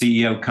new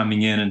CEO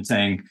coming in and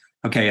saying,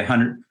 okay,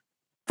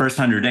 first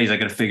 100 days, I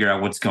got to figure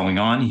out what's going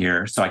on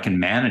here so I can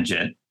manage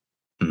it.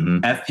 Mm-hmm.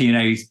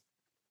 FP&A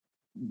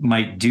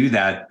might do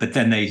that, but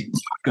then they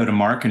go to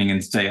marketing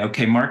and say,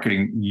 okay,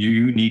 marketing,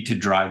 you need to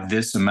drive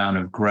this amount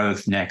of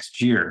growth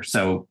next year.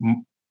 So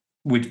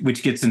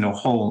which gets into a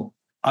whole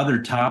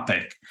other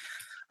topic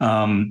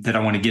that I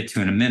want to get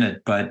to in a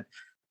minute. But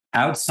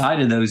outside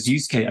of those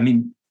use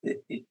cases,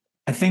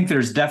 I think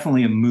there's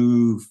definitely a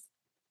move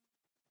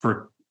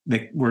where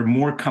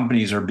more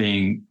companies are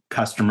being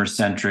customer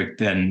centric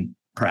than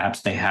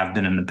perhaps they have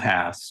been in the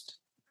past.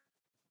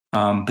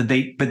 But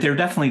they're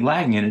definitely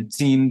lagging, and it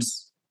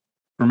seems,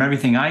 from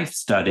everything I've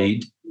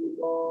studied,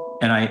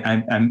 and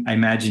I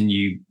imagine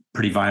you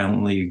pretty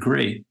violently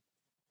agree,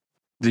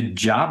 the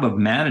job of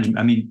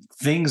management,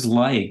 things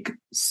like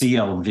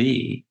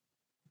CLV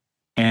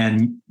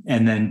and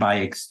then by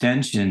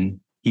extension,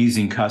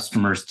 using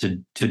customers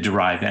to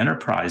derive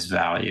enterprise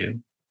value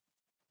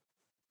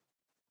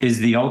is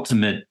the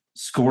ultimate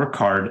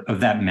scorecard of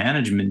that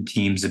management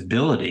team's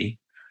ability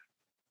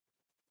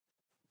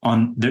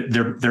on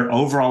their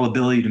overall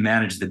ability to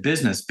manage the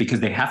business, because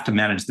they have to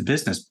manage the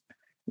business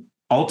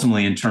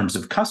ultimately in terms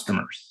of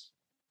customers.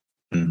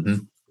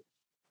 Mm-hmm.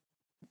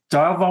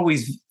 So I've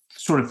always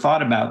sort of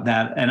thought about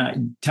that,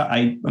 and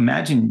I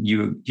imagine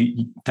you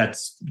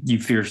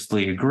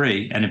fiercely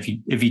agree. And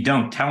if you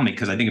don't, tell me,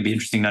 because I think it'd be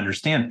interesting to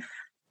understand.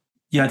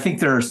 I think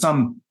there are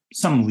some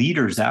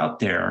leaders out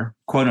there,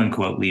 quote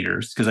unquote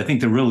leaders, because I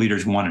think the real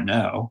leaders want to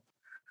know,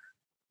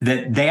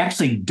 that they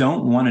actually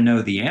don't want to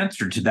know the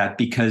answer to that,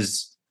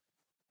 because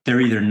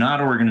they're either not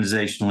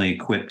organizationally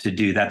equipped to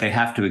do that. They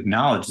have to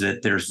acknowledge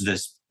that there's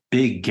this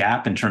big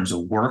gap in terms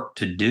of work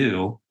to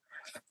do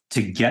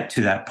to get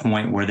to that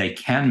point where they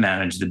can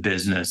manage the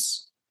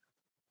business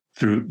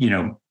through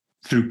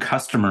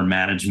customer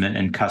management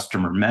and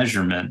customer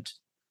measurement,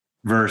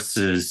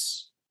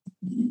 versus,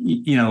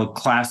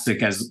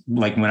 classic, as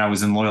like when I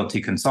was in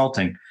loyalty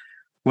consulting.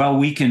 Well,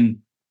 we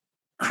can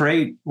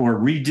create or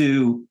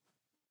redo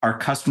our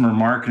customer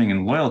marketing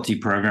and loyalty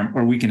program,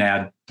 or we can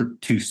add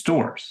 2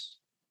 stores.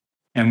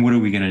 And what are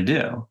we going to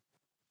do?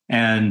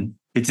 And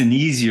it's an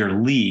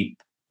easier leap,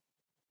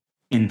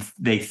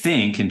 they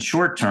think in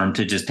short term,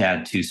 to just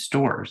add 2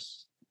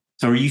 stores.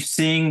 So are you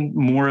seeing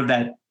more of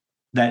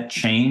that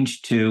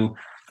change to,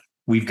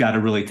 we've got to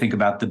really think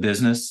about the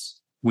business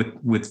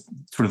with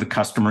sort of the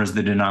customer as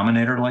the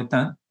denominator like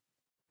that?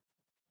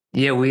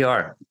 Yeah, we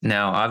are.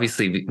 Now,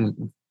 obviously, we've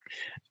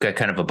got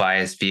kind of a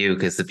biased view,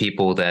 because the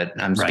people that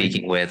I'm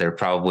speaking with are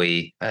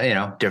probably,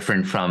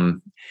 different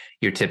from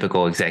your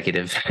typical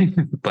executive.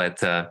 but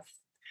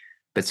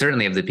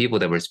certainly of the people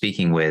that we're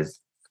speaking with,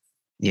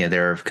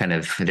 they're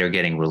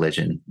getting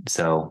religion.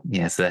 So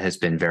so that has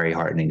been very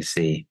heartening to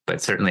see.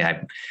 But certainly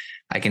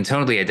I can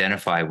totally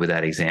identify with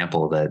that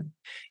example, that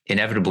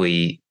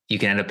inevitably you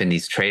can end up in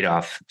these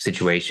trade-off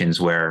situations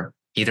where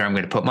either I'm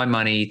going to put my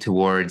money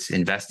towards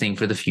investing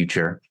for the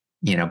future,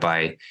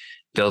 by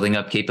building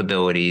up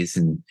capabilities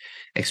and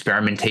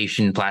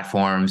experimentation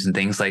platforms and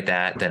things like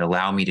that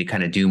allow me to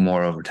kind of do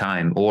more over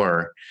time,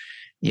 or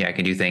I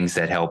can do things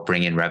that help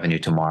bring in revenue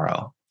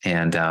tomorrow.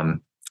 And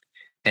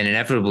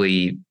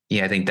inevitably,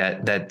 I think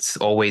that's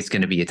always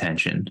going to be a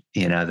tension,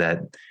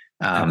 that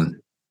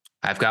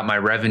I've got my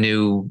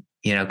revenue,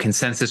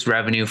 consensus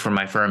revenue for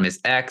my firm is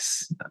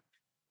X.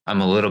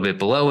 I'm a little bit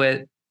below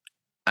it.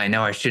 I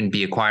know I shouldn't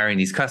be acquiring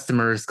these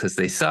customers because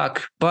they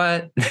suck,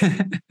 but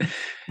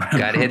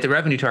got to hit the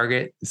revenue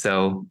target.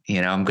 So,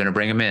 I'm going to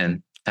bring them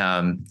in.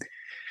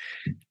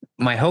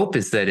 My hope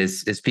is that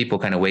as people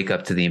kind of wake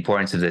up to the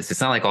importance of this,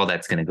 it's not like all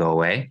that's going to go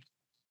away.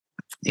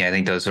 Yeah, I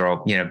think those are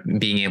all,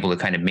 being able to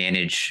kind of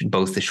manage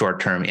both the short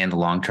term and the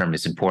long term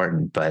is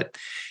important, but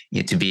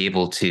to be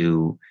able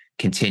to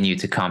continue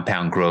to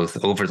compound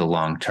growth over the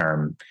long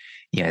term,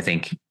 I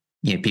think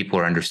people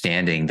are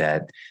understanding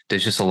that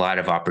there's just a lot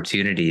of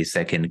opportunities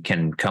that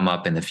can come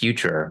up in the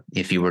future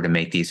if you were to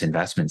make these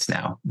investments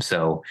now.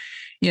 So,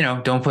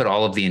 don't put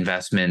all of the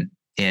investment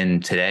in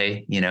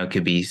today. It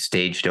could be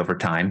staged over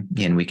time,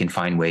 and we can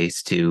find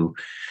ways to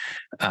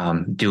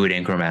do it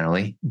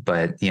incrementally.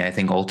 But I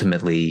think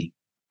ultimately,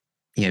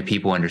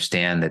 people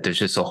understand that there's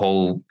just a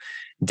whole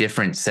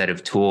different set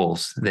of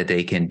tools that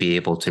they can be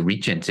able to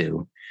reach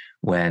into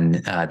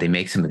when they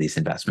make some of these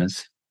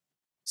investments.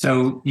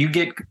 So you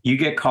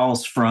get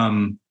calls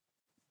from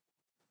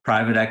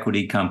private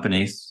equity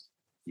companies.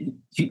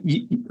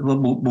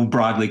 We'll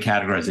broadly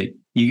categorize it.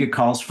 You get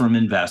calls from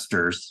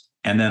investors,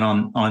 and then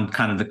on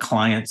kind of the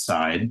client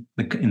side,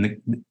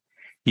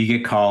 you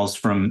get calls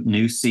from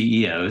new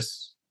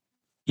CEOs.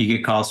 You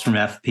get calls from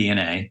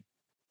FP&A.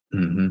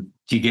 Mm-hmm.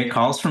 Do you get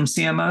calls from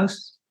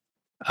CMOs?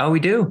 Oh, we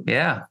do.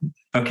 Yeah.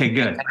 Okay,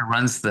 good. It kind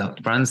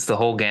of runs the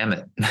whole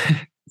gamut.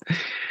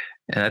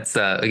 And that's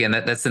again,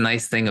 that's the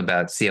nice thing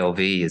about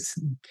CLV is,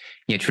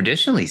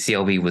 traditionally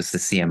CLV was the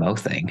CMO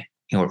thing,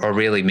 or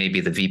really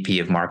maybe the VP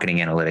of marketing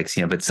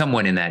analytics, but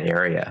someone in that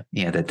area,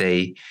 that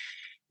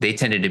they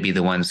tended to be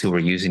the ones who were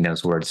using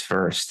those words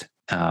first.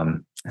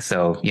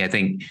 So I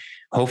think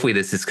hopefully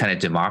this is kind of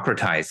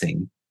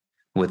democratizing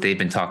what they've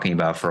been talking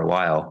about for a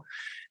while.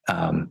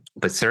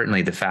 But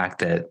certainly the fact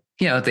that,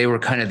 they were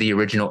kind of the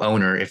original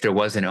owner. If there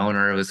was an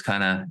owner, it was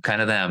kind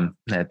of them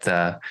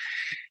that,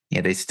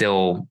 they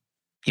still,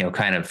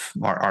 kind of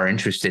are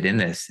interested in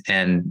this.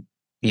 And,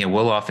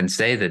 we'll often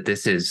say that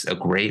this is a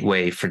great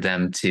way for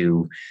them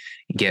to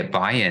get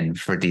buy-in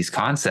for these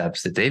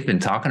concepts that they've been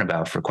talking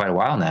about for quite a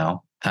while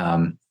now.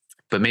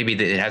 But maybe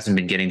it hasn't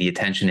been getting the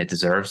attention it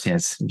deserves.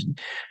 It's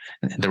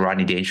the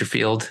Rodney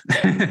Dangerfield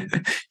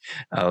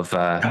of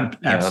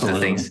the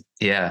things.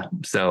 Yeah.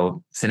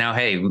 So now,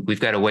 hey, we've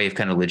got a way of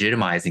kind of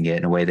legitimizing it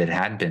in a way that it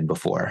hadn't been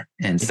before.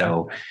 And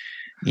so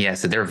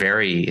they're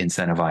very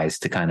incentivized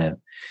to kind of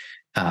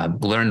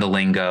learn the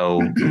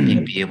lingo,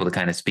 be able to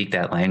kind of speak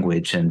that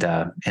language, and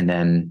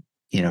then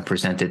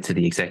present it to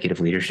the executive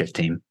leadership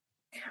team.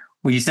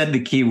 Well, you said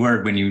the key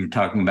word when you were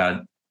talking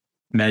about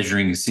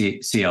measuring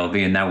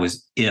CLV, and that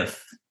was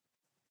if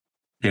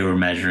they were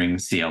measuring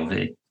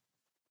CLV,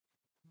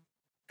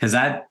 because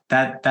that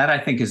I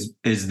think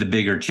is the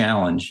bigger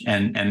challenge,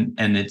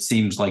 and it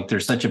seems like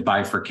there's such a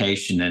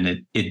bifurcation,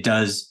 and it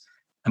does,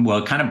 well,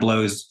 it kind of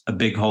blows a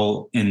big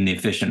hole in the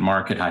efficient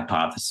market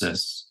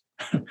hypothesis.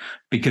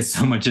 Because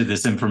so much of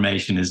this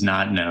information is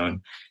not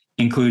known,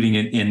 including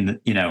in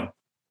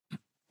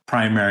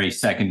primary,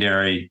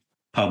 secondary,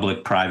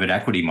 public, private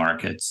equity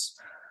markets.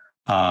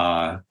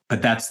 But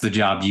that's the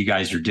job you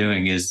guys are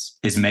doing is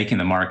making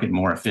the market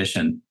more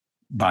efficient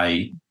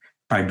by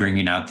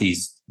bringing out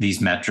these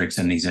metrics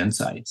and these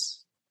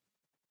insights.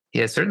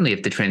 Yeah, certainly.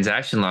 If the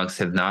transaction logs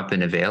have not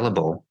been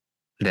available,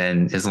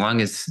 then as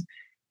long as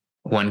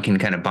one can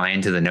kind of buy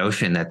into the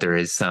notion that there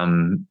is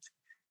some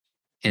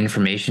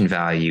information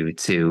value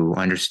to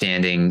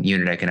understanding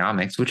unit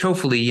economics, which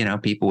hopefully,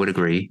 people would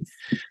agree,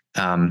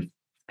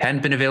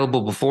 hadn't been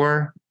available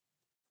before.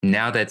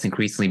 Now that's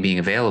increasingly being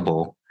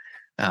available.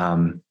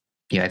 I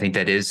think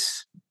that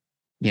is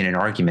an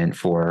argument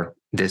for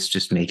this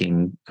just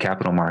making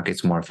capital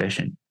markets more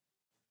efficient.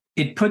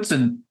 It puts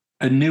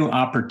a new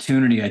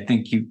opportunity. I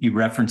think you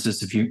referenced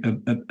this a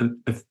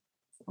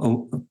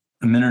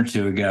minute or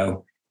two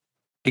ago.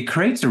 It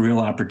creates a real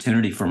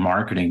opportunity for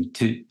marketing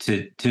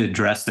to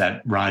address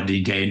that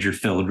Rodney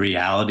Dangerfield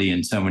reality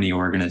in so many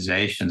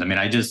organizations. I mean,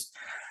 I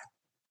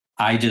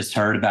just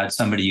heard about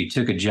somebody who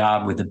took a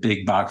job with a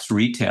big box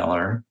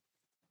retailer,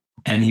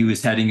 and he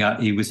was heading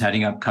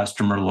up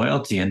customer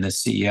loyalty, and the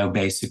CEO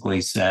basically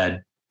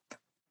said,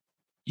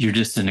 "You're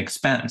just an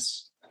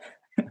expense."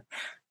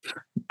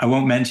 I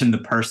won't mention the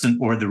person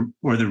or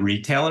the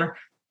retailer.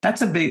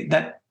 That's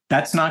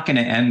not going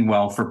to end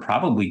well for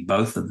probably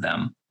both of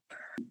them.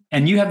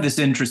 And you have this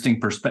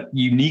interesting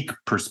unique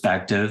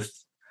perspective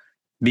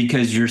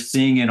because you're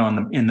seeing it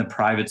in the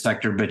private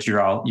sector, but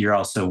you're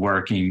also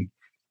working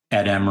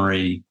at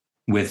Emory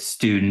with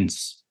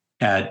students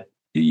at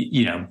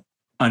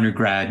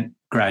undergrad,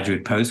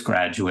 graduate,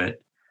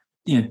 postgraduate.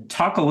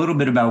 Talk a little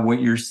bit about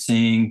what you're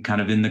seeing kind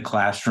of in the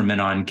classroom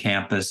and on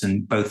campus,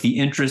 and both the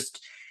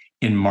interest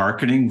in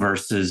marketing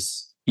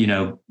versus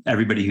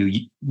everybody who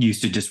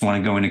used to just want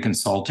to go into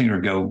consulting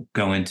or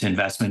go into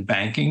investment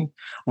banking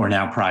or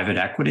now private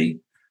equity.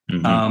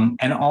 Mm-hmm.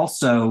 And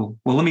also,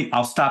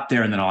 I'll stop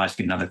there and then I'll ask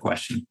you another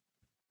question.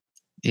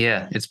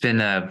 Yeah, it's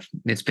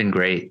been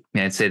great.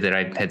 I'd say that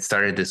I had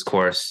started this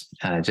course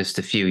just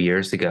a few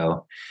years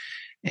ago.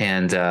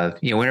 And,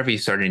 whenever you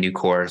start a new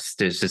course,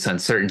 there's this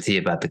uncertainty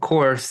about the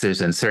course.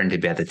 There's uncertainty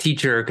about the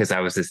teacher, because I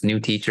was this new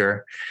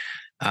teacher.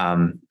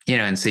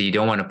 And so you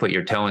don't want to put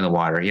your toe in the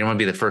water. You don't want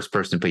to be the first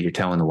person to put your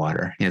toe in the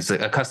water. It's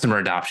a customer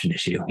adoption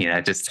issue.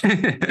 Just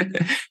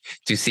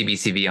do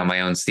CBCV on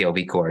my own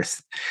CLV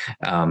course.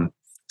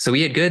 So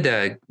we had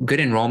good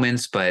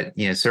enrollments, but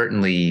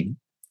certainly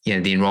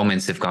the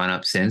enrollments have gone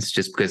up since,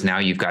 just because now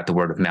you've got the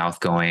word of mouth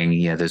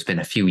going. There's been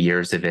a few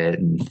years of it,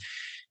 and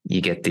you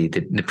get the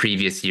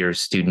previous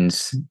year's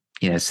students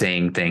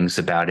saying things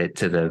about it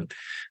to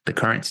the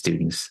current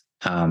students.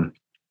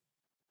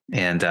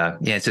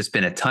 It's just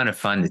been a ton of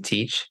fun to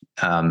teach.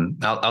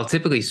 I'll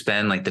typically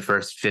spend like the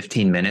first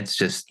 15 minutes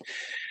just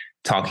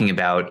talking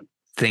about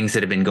things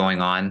that have been going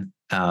on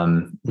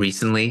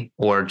recently,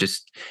 or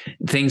just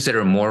things that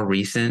are more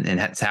recent, and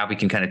that's how we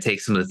can kind of take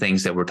some of the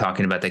things that we're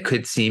talking about that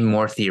could seem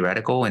more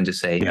theoretical and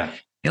just say,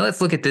 let's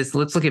look at this.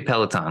 Let's look at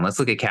Peloton. Let's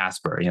look at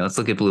Casper. Let's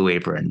look at Blue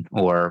Apron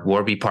or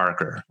Warby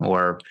Parker,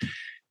 or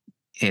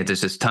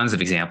there's just tons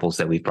of examples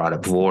that we've brought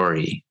up,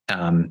 Vori,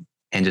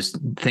 and just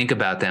think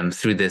about them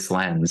through this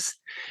lens.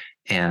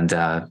 And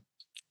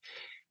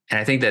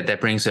I think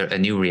that brings a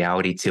new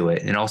reality to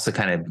it, and also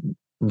kind of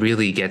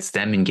really gets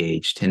them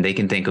engaged, and they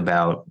can think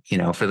about,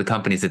 for the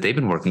companies that they've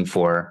been working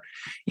for,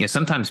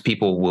 sometimes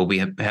people will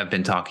have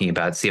been talking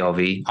about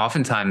CLV.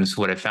 Oftentimes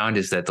what I've found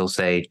is that they'll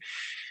say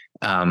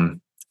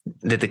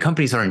that the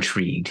companies are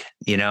intrigued,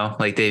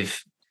 like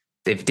they've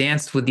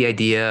danced with the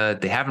idea.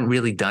 They haven't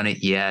really done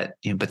it yet,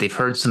 but they've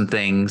heard some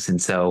things.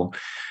 And so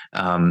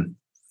when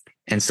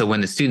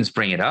the students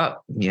bring it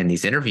up in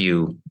these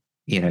interviews,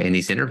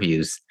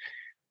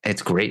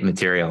 it's great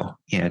material,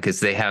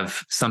 because they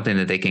have something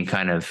that they can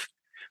kind of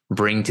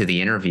bring to the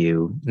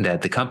interview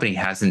that the company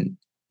hasn't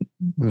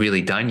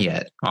really done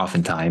yet,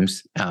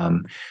 oftentimes,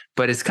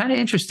 but it's kind of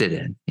interested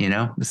in,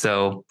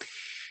 So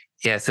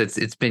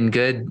it's been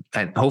good,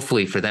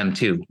 hopefully for them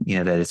too,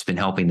 that it's been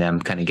helping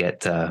them kind of get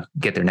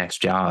their next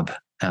job.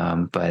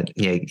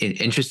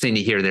 Interesting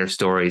to hear their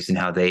stories and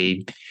how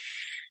they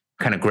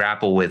kind of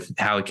grapple with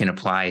how it can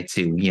apply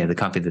to the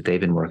company that they've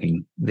been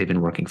working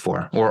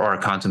for or are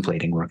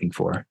contemplating working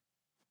for.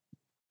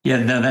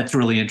 Yeah, no, that's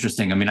really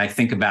interesting. I mean, I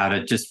think about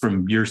it just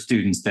from your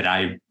students that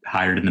I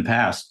hired in the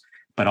past,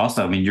 but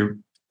also, I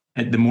mean,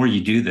 the more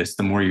you do this,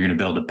 the more you're going to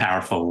build a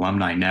powerful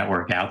alumni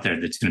network out there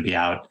that's going to be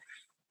out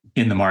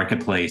in the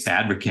marketplace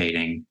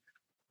advocating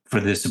for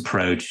this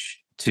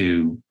approach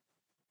to,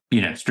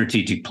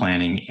 strategic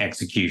planning,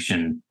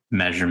 execution,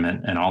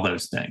 measurement, and all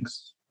those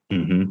things.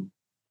 Mm-hmm.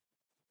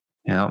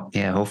 Yeah.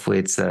 Hopefully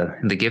it's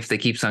the gift that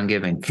keeps on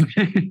giving.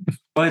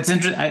 Well, it's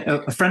interesting.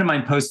 A friend of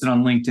mine posted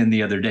on LinkedIn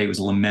the other day, was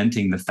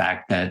lamenting the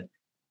fact that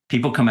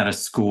people come out of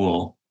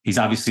school. He's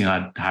obviously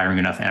not hiring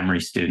enough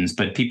Emory students,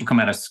 but people come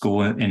out of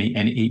school, and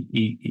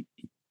he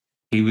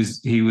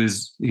was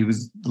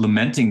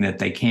lamenting that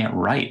they can't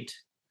write.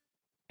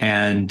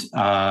 And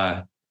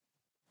I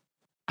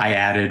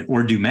added,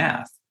 or do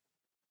math,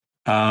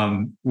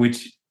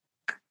 which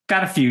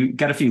got a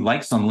few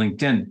likes on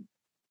LinkedIn.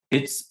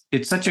 It's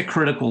such a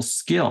critical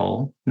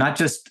skill, not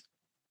just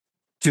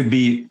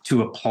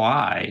to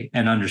apply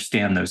and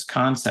understand those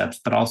concepts,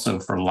 but also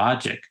for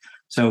logic.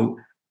 So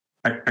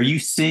are you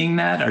seeing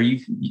that? Are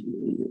you're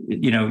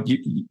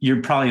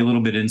probably a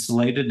little bit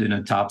insulated in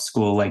a top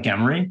school like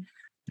Emory?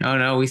 Oh,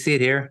 no, we see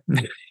it here.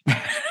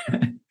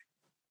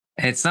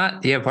 It's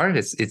not, part of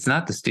it's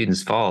not the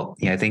student's fault.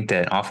 I think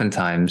that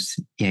oftentimes,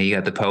 you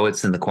got the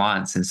poets and the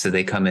quants, and so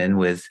they come in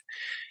with,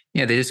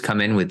 they just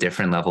come in with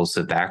different levels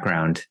of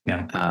background.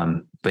 Yeah.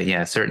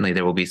 But certainly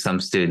there will be some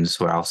students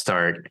where I'll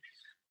start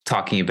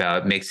talking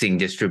about mixing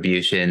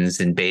distributions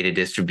and beta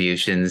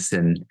distributions,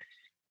 and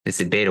they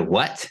said, beta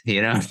what?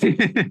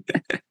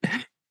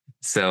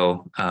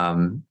 So,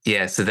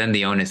 so then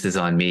the onus is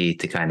on me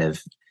to kind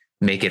of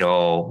make it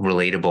all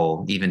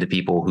relatable, even to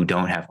people who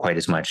don't have quite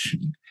as much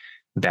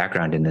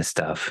background in this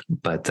stuff.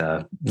 But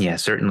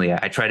certainly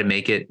I try to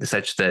make it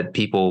such that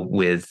people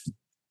with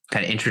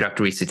kind of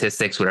introductory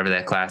statistics, whatever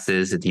that class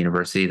is at the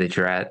university that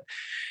you're at,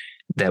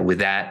 that with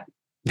that,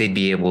 they'd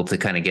be able to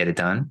kind of get it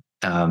done.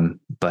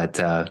 But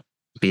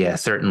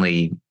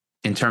certainly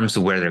in terms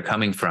of where they're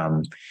coming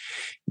from,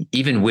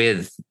 even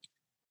with,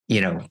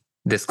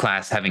 this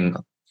class having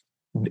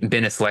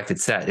been a selected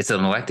set, it's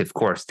an elective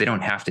course. They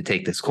don't have to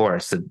take this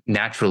course. So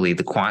naturally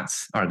the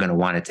quants are going to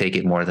want to take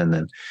it more than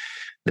the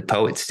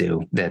poets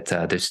do. That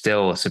there's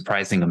still a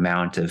surprising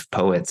amount of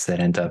poets that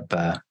end up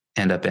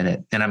in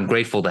it, and I'm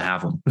grateful to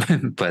have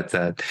them. But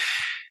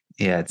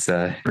it's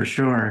for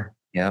sure.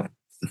 Yeah,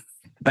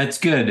 that's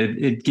good.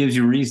 It gives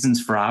you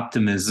reasons for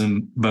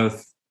optimism,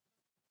 both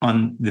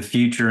on the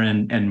future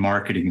and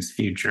marketing's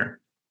future.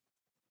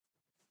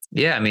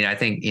 Yeah, I mean, I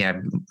think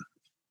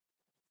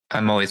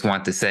I'm always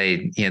want to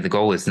say the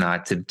goal is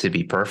not to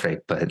be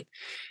perfect, but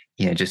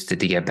just to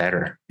get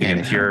better. And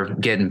if you're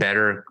getting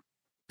better,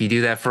 you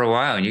do that for a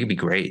while, and you can be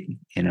great.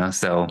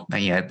 So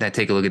I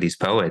take a look at these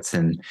poets,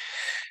 and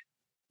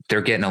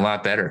they're getting a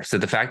lot better. So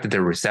the fact that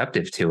they're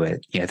receptive to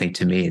it, I think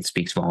to me, it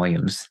speaks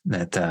volumes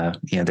that,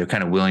 they're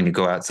kind of willing to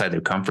go outside their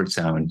comfort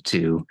zone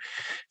to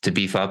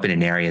beef up in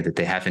an area that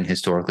they haven't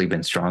historically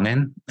been strong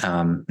in.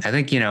 I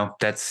think,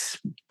 that's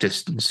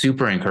just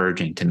super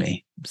encouraging to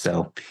me.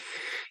 So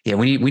yeah,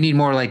 we need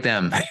more like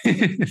them.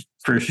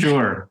 For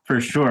sure.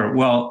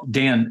 Well,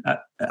 Dan,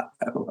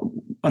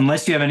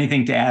 unless you have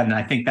anything to add, and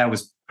I think that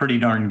was pretty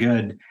darn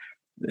good.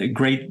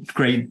 Great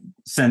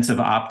sense of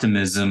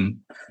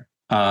optimism.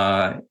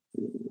 I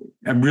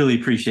really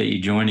appreciate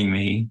you joining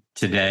me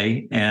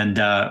today, and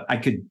I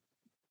could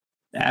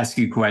ask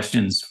you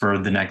questions for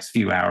the next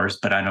few hours,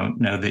 but I don't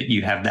know that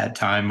you have that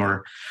time,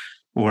 but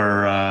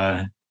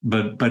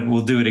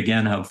we'll do it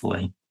again,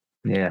 hopefully.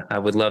 Yeah, I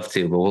would love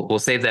to, but we'll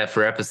save that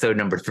for episode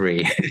number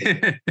 3.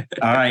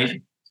 All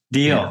right,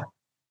 deal. Yeah,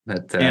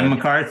 but, Dan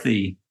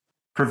McCarthy,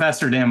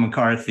 Professor Dan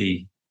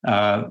McCarthy,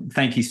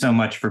 thank you so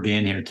much for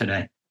being here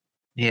today.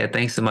 Yeah,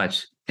 thanks so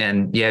much.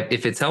 And yeah,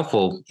 if it's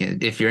helpful,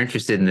 if you're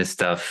interested in this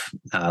stuff,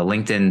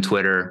 LinkedIn,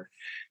 Twitter,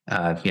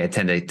 I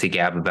tend to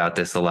gab about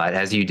this a lot,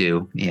 as you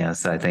do.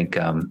 So I think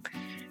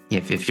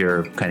if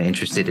you're kind of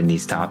interested in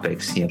these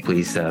topics,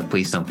 please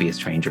don't be a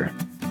stranger.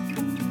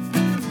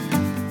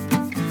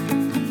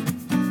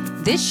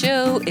 This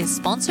show is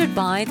sponsored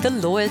by The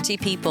Loyalty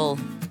People,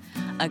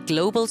 a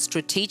global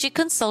strategic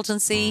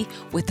consultancy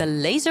with a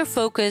laser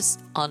focus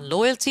on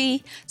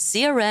loyalty,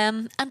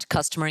 CRM, and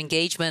customer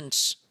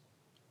engagement.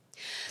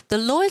 The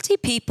Loyalty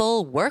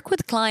People work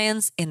with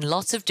clients in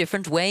lots of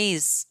different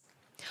ways,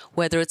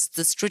 whether it's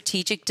the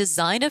strategic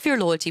design of your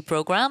loyalty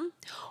program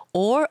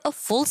or a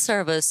full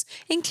service,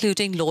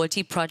 including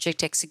loyalty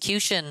project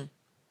execution.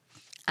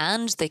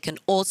 And they can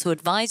also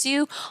advise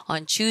you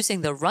on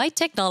choosing the right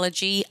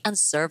technology and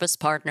service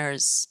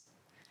partners.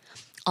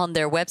 On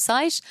their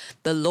website,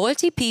 The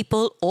Loyalty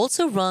People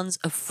also runs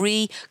a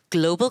free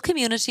global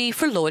community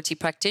for loyalty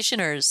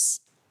practitioners.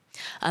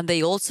 And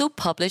they also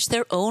publish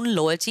their own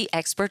loyalty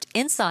expert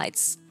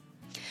insights.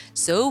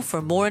 So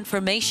for more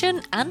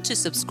information and to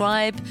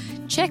subscribe,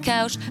 check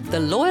out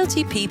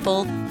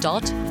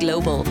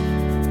theloyaltypeople.global.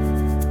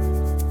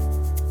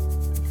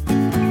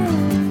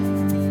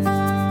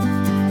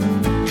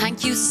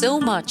 Thank you so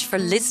much for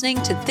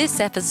listening to this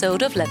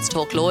episode of Let's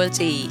Talk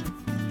Loyalty.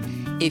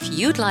 If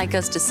you'd like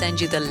us to send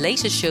you the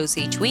latest shows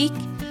each week,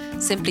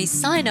 simply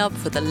sign up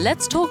for the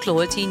Let's Talk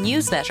Loyalty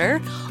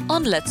newsletter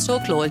on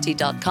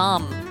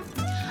letstalkloyalty.com.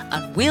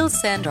 And we'll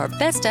send our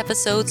best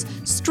episodes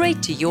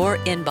straight to your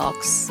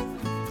inbox.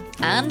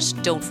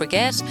 And don't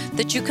forget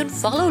that you can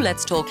follow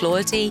Let's Talk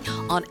Loyalty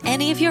on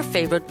any of your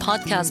favorite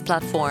podcast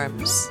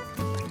platforms.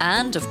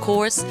 And of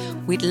course,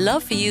 we'd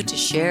love for you to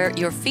share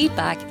your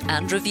feedback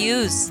and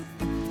reviews.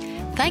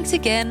 Thanks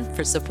again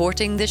for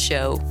supporting the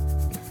show.